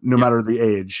 Yeah. no Yep. matter the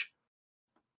age.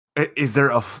 Is there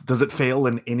does it fail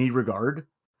in any regard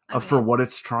I for mean, what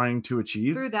it's trying to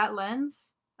achieve? through that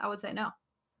lens, I would say no.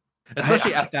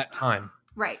 Especially at that time.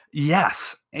 Right.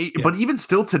 Yes, but even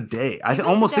still today, I Even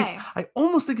almost today.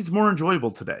 think it's more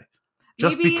enjoyable today,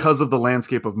 just Maybe- because of the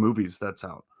landscape of movies that's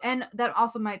out. And that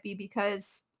also might be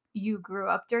because you grew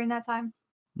up during that time.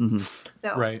 Mhm.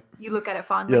 So Right. you look at it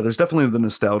fondly. Yeah, there's definitely the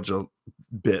nostalgia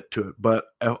bit to it, but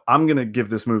I'm gonna give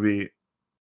this movie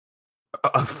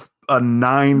a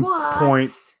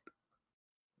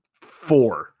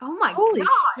 9.4. Oh my Holy god.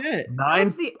 shit.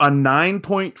 That's the- A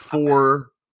 9.4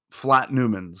 flat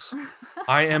Newmans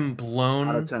I am out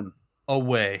blown of 10.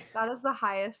 away. That is the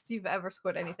highest you've ever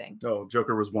scored anything. Oh,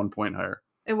 Joker was 1 point higher.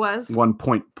 It was 1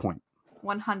 point.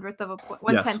 1/100th of a point.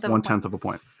 Yes, 1/10 of a 1/10 point. of a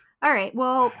point. All right.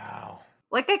 Well, Wow.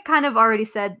 like I kind of already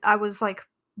said, I was like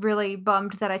really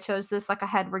bummed that I chose this. Like I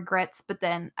had regrets, but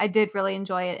then I did really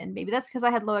enjoy it. And maybe that's because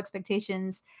I had low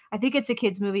expectations. I think it's a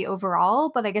kid's movie overall,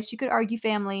 but I guess you could argue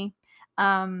family.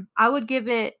 I would give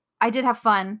it, I did have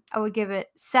fun. I would give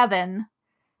it 7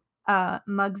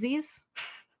 Mugsies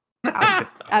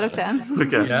out of 10.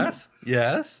 Okay. Yes.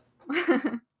 Yes.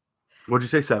 What'd you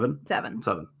say? 7? 7.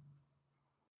 7.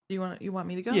 You want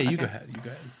me to go? Yeah, you go Okay. ahead. You go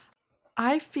ahead.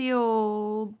 I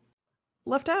feel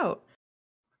left out.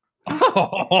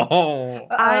 Oh.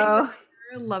 I Uh-oh.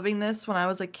 remember loving this when I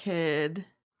was a kid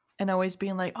and always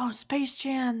being like, "Oh, Space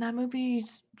Jam, that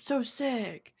movie's so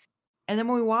sick." And then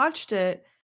when we watched it,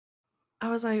 I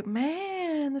was like,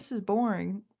 "Man, this is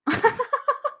boring."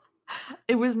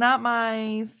 It was not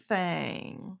my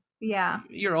thing. Yeah.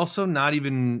 You're also not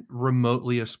even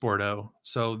remotely a sporto,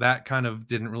 so that kind of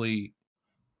didn't really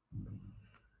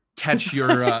catch your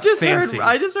fancy.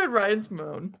 I just heard Ryan's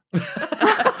moan.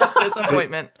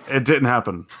 Disappointment. It didn't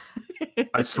happen.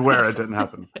 I swear it didn't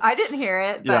happen. I didn't hear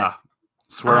it. But Yeah.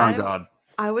 Swear on I'm- God.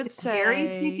 I would Did say Harry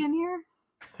sneak in here?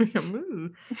 Moo.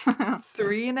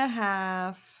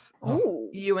 3.5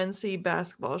 Ooh. UNC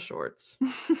basketball shorts.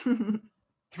 3.5.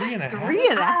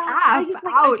 3.5. I got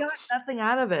Ouch. nothing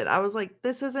out of it. I was like,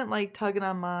 this isn't like tugging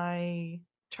on my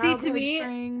See, to childhood me,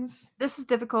 strings. This is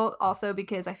difficult also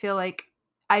because I feel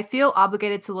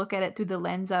obligated to look at it through the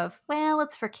lens of, well,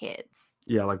 it's for kids.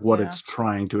 Yeah, like what Yeah. it's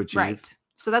trying to achieve. Right.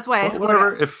 So that's why I Well, scored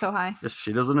whatever, it if- so high. If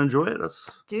she doesn't enjoy it, that's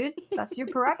Dude, that's your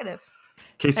prerogative.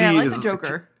 Casey Hey, I like is the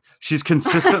Joker. She's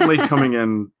consistently coming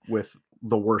in with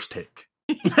the worst take.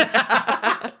 It's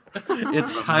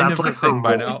kind That's of like the thing her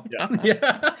by role. now. Yeah.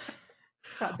 Yeah.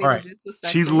 Thought All right. Beetlejuice was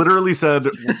She sexy. literally said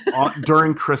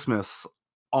during Christmas,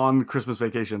 on Christmas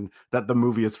vacation, that the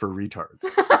movie is for retards.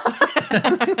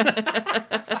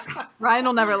 Ryan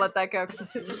will never let that go because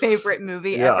it's his favorite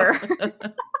movie Yeah. ever.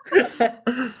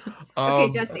 Okay,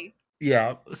 Um, Jesse.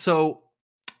 Yeah. So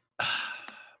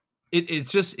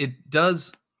it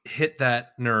does hit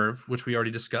that nerve, which we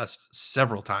already discussed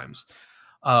several times,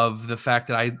 of the fact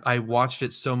that I watched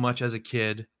it so much as a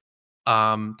kid,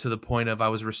 to the point of I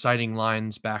was reciting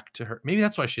lines back to her. Maybe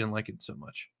that's why she didn't like it so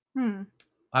much.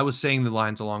 I was saying the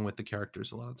lines along with the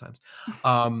characters a lot of times.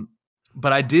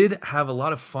 But I did have a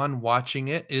lot of fun watching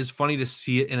it. It is funny to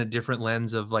see it in a different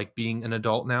lens of like being an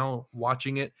adult now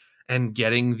watching it and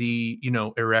getting the,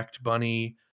 erect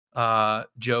bunny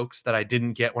jokes that I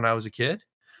didn't get when I was a kid.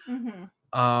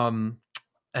 And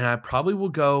I probably will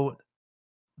go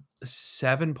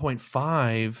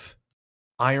 7.5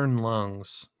 iron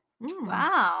lungs.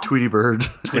 Wow. Tweety Bird.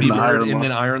 Tweety in the Bird Iron in Lung.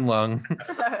 an iron lung.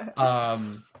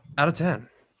 Out of 10.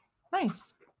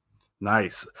 Nice.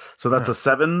 Nice. So that's Yeah. a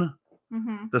 7.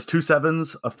 Mm-hmm. That's 2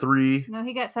 7s, a 3, No,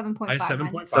 he got 7.5. I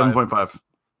 7.5. 7.5,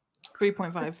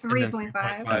 3.5.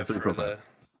 3.5.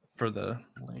 for the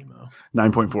lame-o.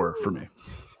 9.4 for me.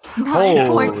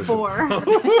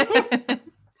 9.4.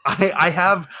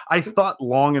 I thought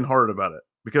long and hard about it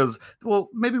because, well,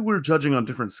 maybe we're judging on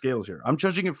different scales here. I'm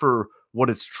judging it for what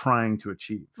it's trying to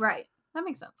achieve. Right. That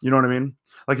makes sense. You know what I mean?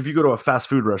 Like if you go to a fast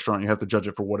food restaurant, you have to judge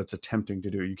it for what it's attempting to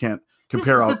do. You can't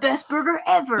compare this is out, the best burger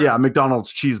ever. yeah,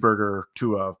 McDonald's cheeseburger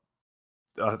to a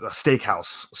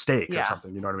steakhouse steak or Yeah.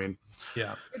 something. You know what I mean?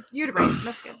 Yeah. You're right.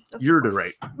 That's good. That's You're good.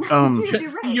 right.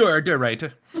 You're right. You're right.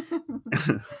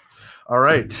 All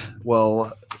right.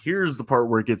 Well, here's the part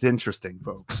where it gets interesting,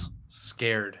 folks.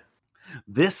 Scared.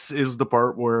 This is the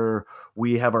part where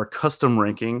we have our custom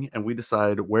ranking and we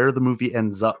decide where the movie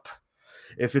ends up.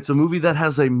 If it's a movie that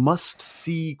has a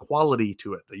must-see quality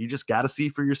to it, that you just got to see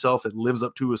for yourself, it lives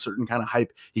up to a certain kind of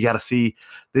hype, you got to see,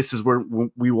 this is where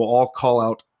we will all call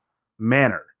out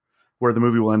manner, where the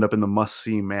movie will end up in the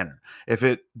must-see manner. If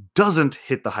it doesn't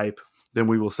hit the hype, then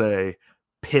we will say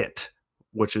pit,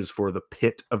 which is for the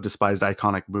pit of despised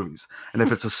iconic movies. And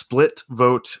if it's a split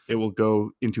vote, it will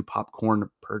go into popcorn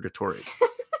purgatory.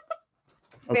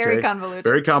 It's very Okay. convoluted.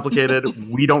 Very complicated.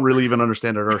 We don't really even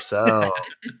understand it ourselves,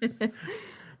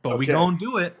 But we Okay. gonna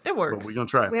do it. It works. but we're gonna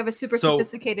try. We have a super So-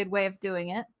 sophisticated way of doing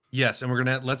it. Yes, and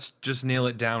let's just nail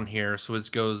it down here. So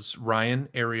it goes Ryan,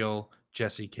 Ariel,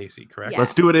 Jesse, Casey, correct? Yeah.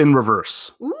 Let's do it in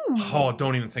reverse. Ooh. Oh,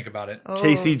 don't even think about it. Oh.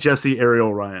 Casey, Jesse,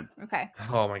 Ariel, Ryan. Okay.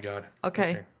 Oh my god.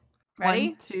 Okay. Ready?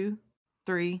 1, 2,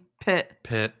 3. Pit.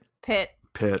 Pit. Pit.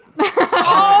 Pit.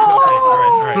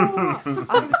 All right.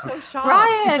 I'm so shocked.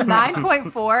 Ryan,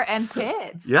 9.4 and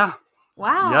Pits. Yeah.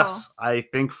 Wow. Yes. I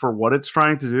think for what it's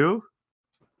trying to do,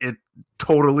 it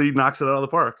totally knocks it out of the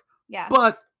park. Yeah.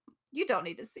 But You don't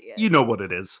need to see it. you know what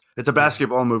it is. It's a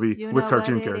basketball movie You with know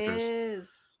cartoon what it characters.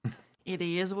 is. It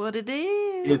is what it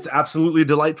is. It's absolutely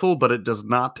delightful, but it does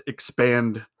not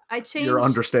expand I changed your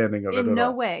understanding of it in at no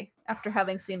all. way after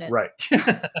having seen it. Right.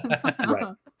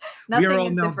 Right. Nothing we are all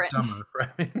is now different. dumber,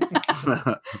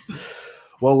 right?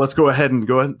 Well, let's go ahead and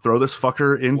throw this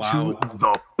fucker into Wow.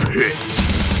 the pit.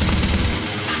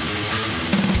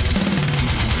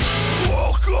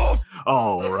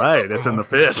 All right, it's in the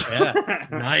pit. Yeah.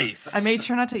 Nice. I made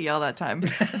sure not to yell that time.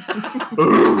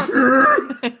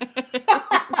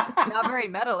 Not very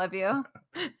metal of you.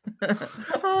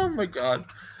 Oh my god.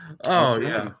 Oh Okay.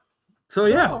 yeah. So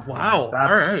yeah. Cool. Wow.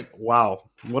 That's, All right. Wow.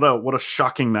 What a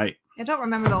shocking night. I don't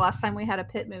remember the last time we had a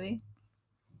Pit movie.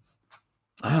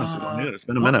 I honestly don't either. It's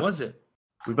been a what minute. was it?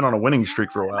 We've been on a winning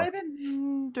streak for a It might while. have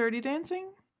been Dirty Dancing.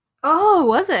 Oh,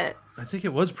 was it? I think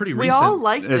it was pretty We recent. all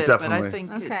liked It it, but definitely- I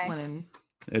think Okay. it went in.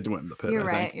 It went in the pit. You're I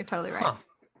right. think. You're totally right. Huh.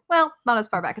 Well, not as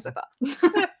far back as I thought.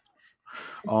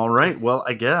 All right. Well,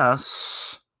 I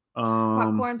guess.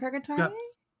 Popcorn Purgatory? yeah.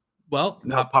 Well,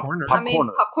 No, popcorn. pop- I mean,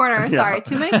 Popcorner. popcorner. Yeah. Sorry.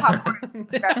 Too many popcorn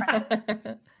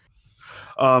references.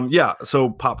 Yeah. So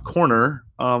pop corner.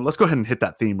 Let's go ahead and hit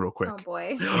that theme real quick. Oh,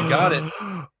 boy. You got it.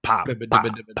 Pop.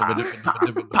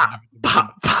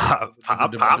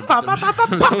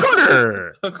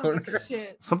 Corner.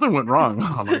 Shit. Something went wrong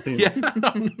on my theme. Yeah.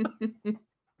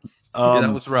 Yeah,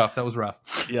 that was rough. That was rough.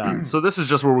 Yeah. So this is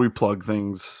just where we plug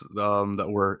things that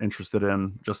we're interested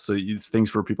in, just so things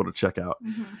for people to check out.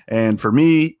 Mhm. And for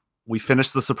me, we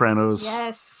finished The Sopranos.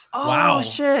 Yes. Oh Wow.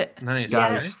 shit! Nice.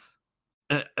 Guys. Yes.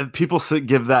 And people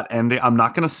give that ending. I'm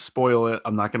not going to spoil it.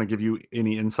 I'm not going to give you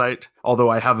any insight, although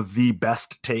I have the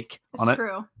best take It's on it.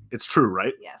 true. It's true,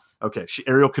 right? Yes. Okay.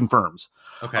 Ariel confirms.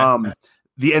 Okay.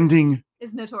 The ending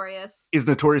Is notorious. is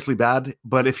notoriously bad,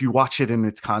 but if you watch it in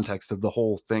its context of the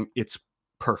whole thing, it's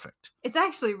perfect. It's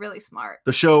actually really smart.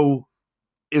 The show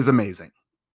is amazing.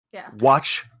 Yeah.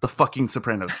 Watch the fucking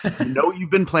Sopranos. You know you've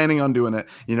been planning on doing it.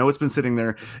 You know it's been sitting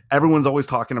there. Everyone's always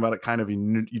talking about it. Kind of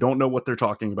you don't know what they're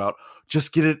talking about.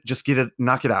 Just get it.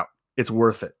 Knock it out. It's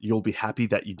worth it. You'll be happy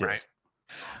that you did. Right.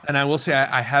 And I will say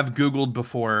I have Googled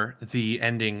before the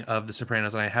ending of The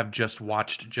Sopranos, and I have just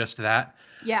watched just that.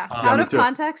 Yeah. Yeah, Out me of too.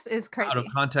 context is crazy. Out of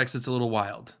context, it's a little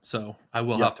wild. So I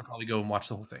will Yep. have to probably go and watch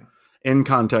the whole thing. In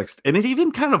context, and it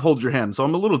even kind of holds your hand. So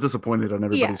I'm a little disappointed on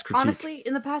everybody's critique. Honestly,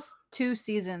 in the past 2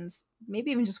 seasons,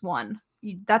 maybe even just one,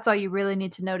 that's all you really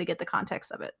need to know to get the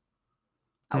context of it.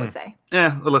 I would say.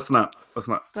 Yeah, let's not.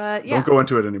 But yeah. Don't go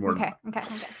into it anymore. Okay.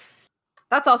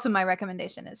 That's also my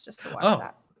recommendation is just to watch Oh,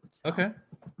 that. So, Okay.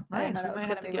 I didn't know Nice, that we was might gonna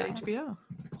have to be get really nice. HBO.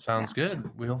 Sounds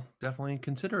good. We'll definitely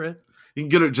consider it. You can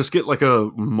get it. Just get like a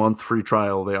month free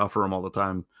trial. They offer them all the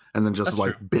time, and then just That's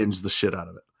like true. binge the shit out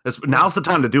of it. Now's the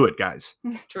time to do it, guys.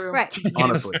 True. Right.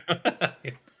 Honestly.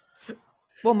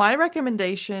 Well, my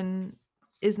recommendation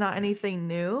is not anything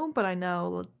new, but I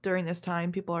know during this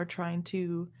time people are trying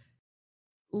to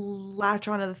latch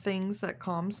onto the things that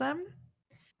calms them.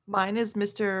 Mine is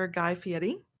Mr. Guy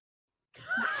Fieri.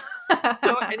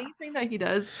 So anything that he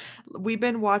does, we've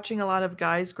been watching a lot of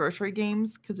Guy's grocery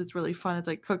games because it's really fun. It's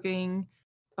like cooking,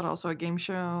 but also a game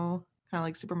show, kind of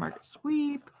like Supermarket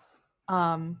Sweep.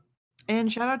 And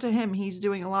shout out to him. He's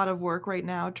doing a lot of work right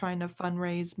now trying to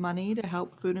fundraise money to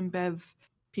help food and bev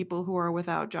people who are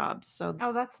without jobs. So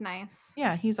Oh, that's nice.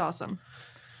 yeah, he's awesome.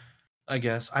 I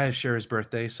guess I have Cher's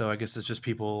birthday, so I guess it's just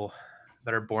people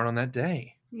that are born on that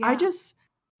day. Yeah.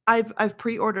 I've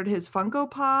pre-ordered his Funko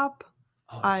Pop.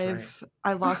 Oh, that's right.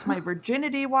 I lost my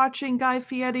virginity watching Guy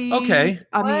Fieri. Okay.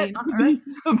 I What mean, on earth?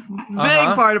 it's a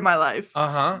big part of my life.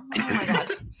 Uh-huh. Oh my gosh.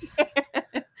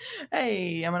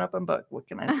 Hey, I'm an open book. What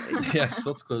can I say? Yes,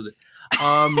 let's close it.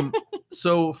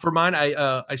 So for mine,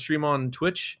 I stream on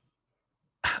Twitch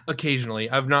occasionally.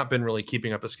 I've not been really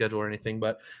keeping up a schedule or anything,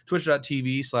 but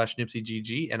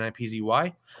twitch.tv/NipseyGG,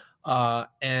 NIPZY.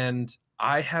 And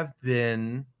I have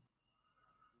been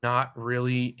not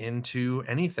really into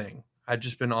anything. I've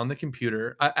just been on the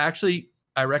computer.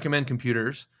 I recommend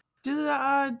computers. Do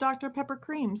the Dr. Pepper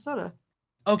cream soda.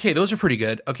 Okay, those are pretty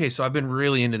good. Okay, so I've been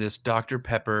really into this Dr.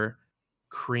 Pepper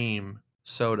cream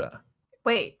soda.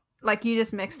 Wait, like you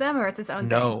just mix them or it's its own thing?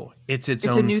 No, it's It's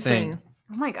own a new thing. thing.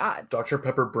 Oh my god. Dr.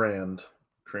 Pepper brand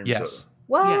cream Yes. soda.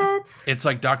 What? It's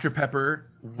like Dr. Pepper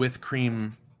with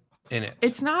cream in it.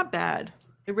 It's not bad.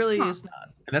 It really Huh. is not.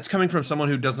 And that's coming from someone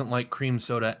who doesn't like cream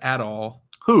soda at all.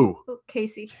 Who? Oh,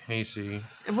 Casey. Casey.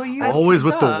 Well, you Always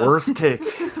with the duh. worst take.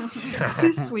 It's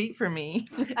too sweet for me.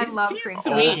 I love too cream Oh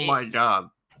soda. my god.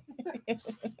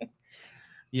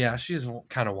 Yeah, she's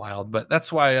kind of wild, but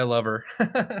that's why I love her.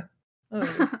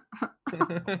 Oh.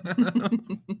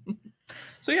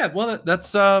 So yeah, well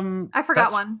that's I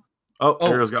forgot one. Oh,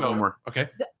 Oh, Ariel's got go. one more. Okay.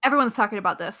 Everyone's talking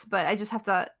about this, but I just have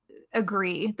to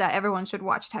agree that everyone should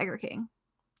watch Tiger King.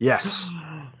 Yes.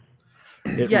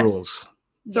 It Yes. rules.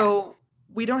 So Yes.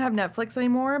 we don't have Netflix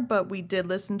anymore, but we did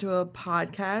listen to a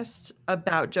podcast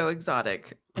about Joe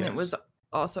Exotic, and Yes. it was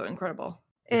also incredible.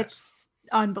 It's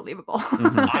unbelievable.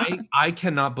 Mhm. I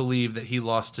cannot believe that he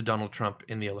lost to Donald Trump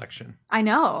in the election. I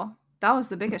know. That was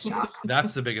the biggest shock.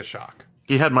 That's the biggest shock.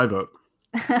 He had my vote.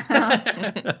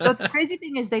 The crazy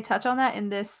thing is they touch on that in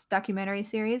this documentary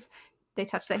series. They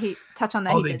touch on that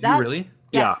he They did do that. really?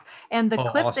 Yeah. Yes. And the Oh,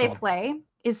 clip they awesome. play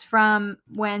is from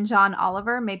when John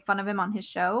Oliver made fun of him on his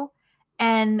show.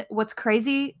 And what's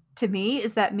crazy to me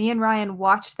is that me and Ryan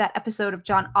watched that episode of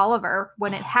John Oliver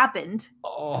when it happened.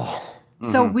 Oh.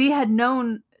 So Mhm. we had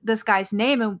known this guy's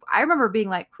name. And I remember being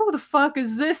like, who the fuck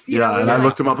is this? You Yeah, know, we and were I like,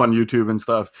 looked him up on YouTube and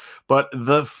stuff. But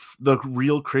the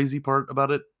real crazy part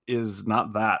about it is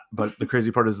not that, but the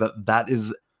crazy part is that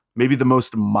is maybe the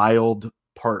most mild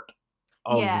part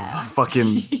of Yeah. the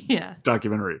fucking Yeah.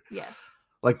 documentary. yes.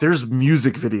 Like there's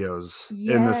music videos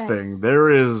in this thing.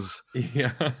 Yes.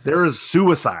 Yeah. There is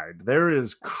suicide. There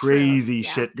is That's true, crazy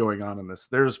yeah. shit going on in this.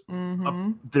 There's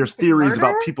Mhm. theories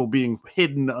about Murder? people being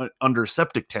hidden under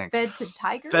septic tanks, Fed to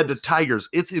tigers. fed to tigers.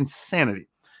 It's insanity.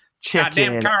 Check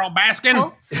Goddamn in. Carl Baskin.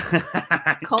 Cults.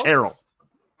 Cults. Carol.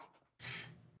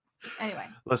 Anyway,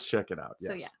 Let's check it out.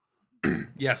 so Yes. yeah.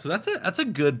 Yeah, so that's a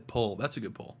good pull. That's a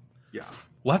good pull. Yeah.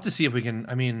 We'll have to see if we can.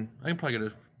 I mean, I can probably get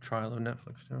a trial of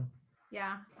Netflix too.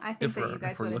 Yeah. I think If that we're- you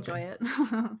guys if we're would looking.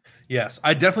 enjoy it. Yes,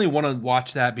 I definitely want to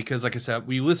watch that because, like I said,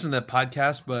 we listen to that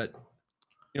podcast, but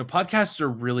podcasts are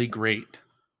really great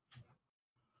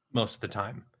most of the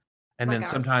time, and Like then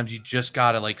ours. sometimes you just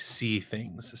gotta like see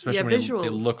things, especially Yeah, when they visual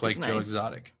look is like Joe nice.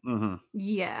 Exotic. Mm-hmm.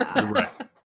 yeah. Right.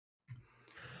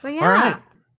 But yeah. All right,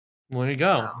 well, there you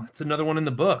go. Wow. That's another one in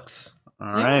the books. All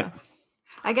right.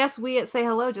 I guess we at Say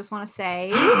Hello just want to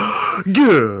say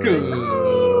Good. Good.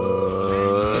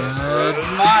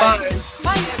 Bye.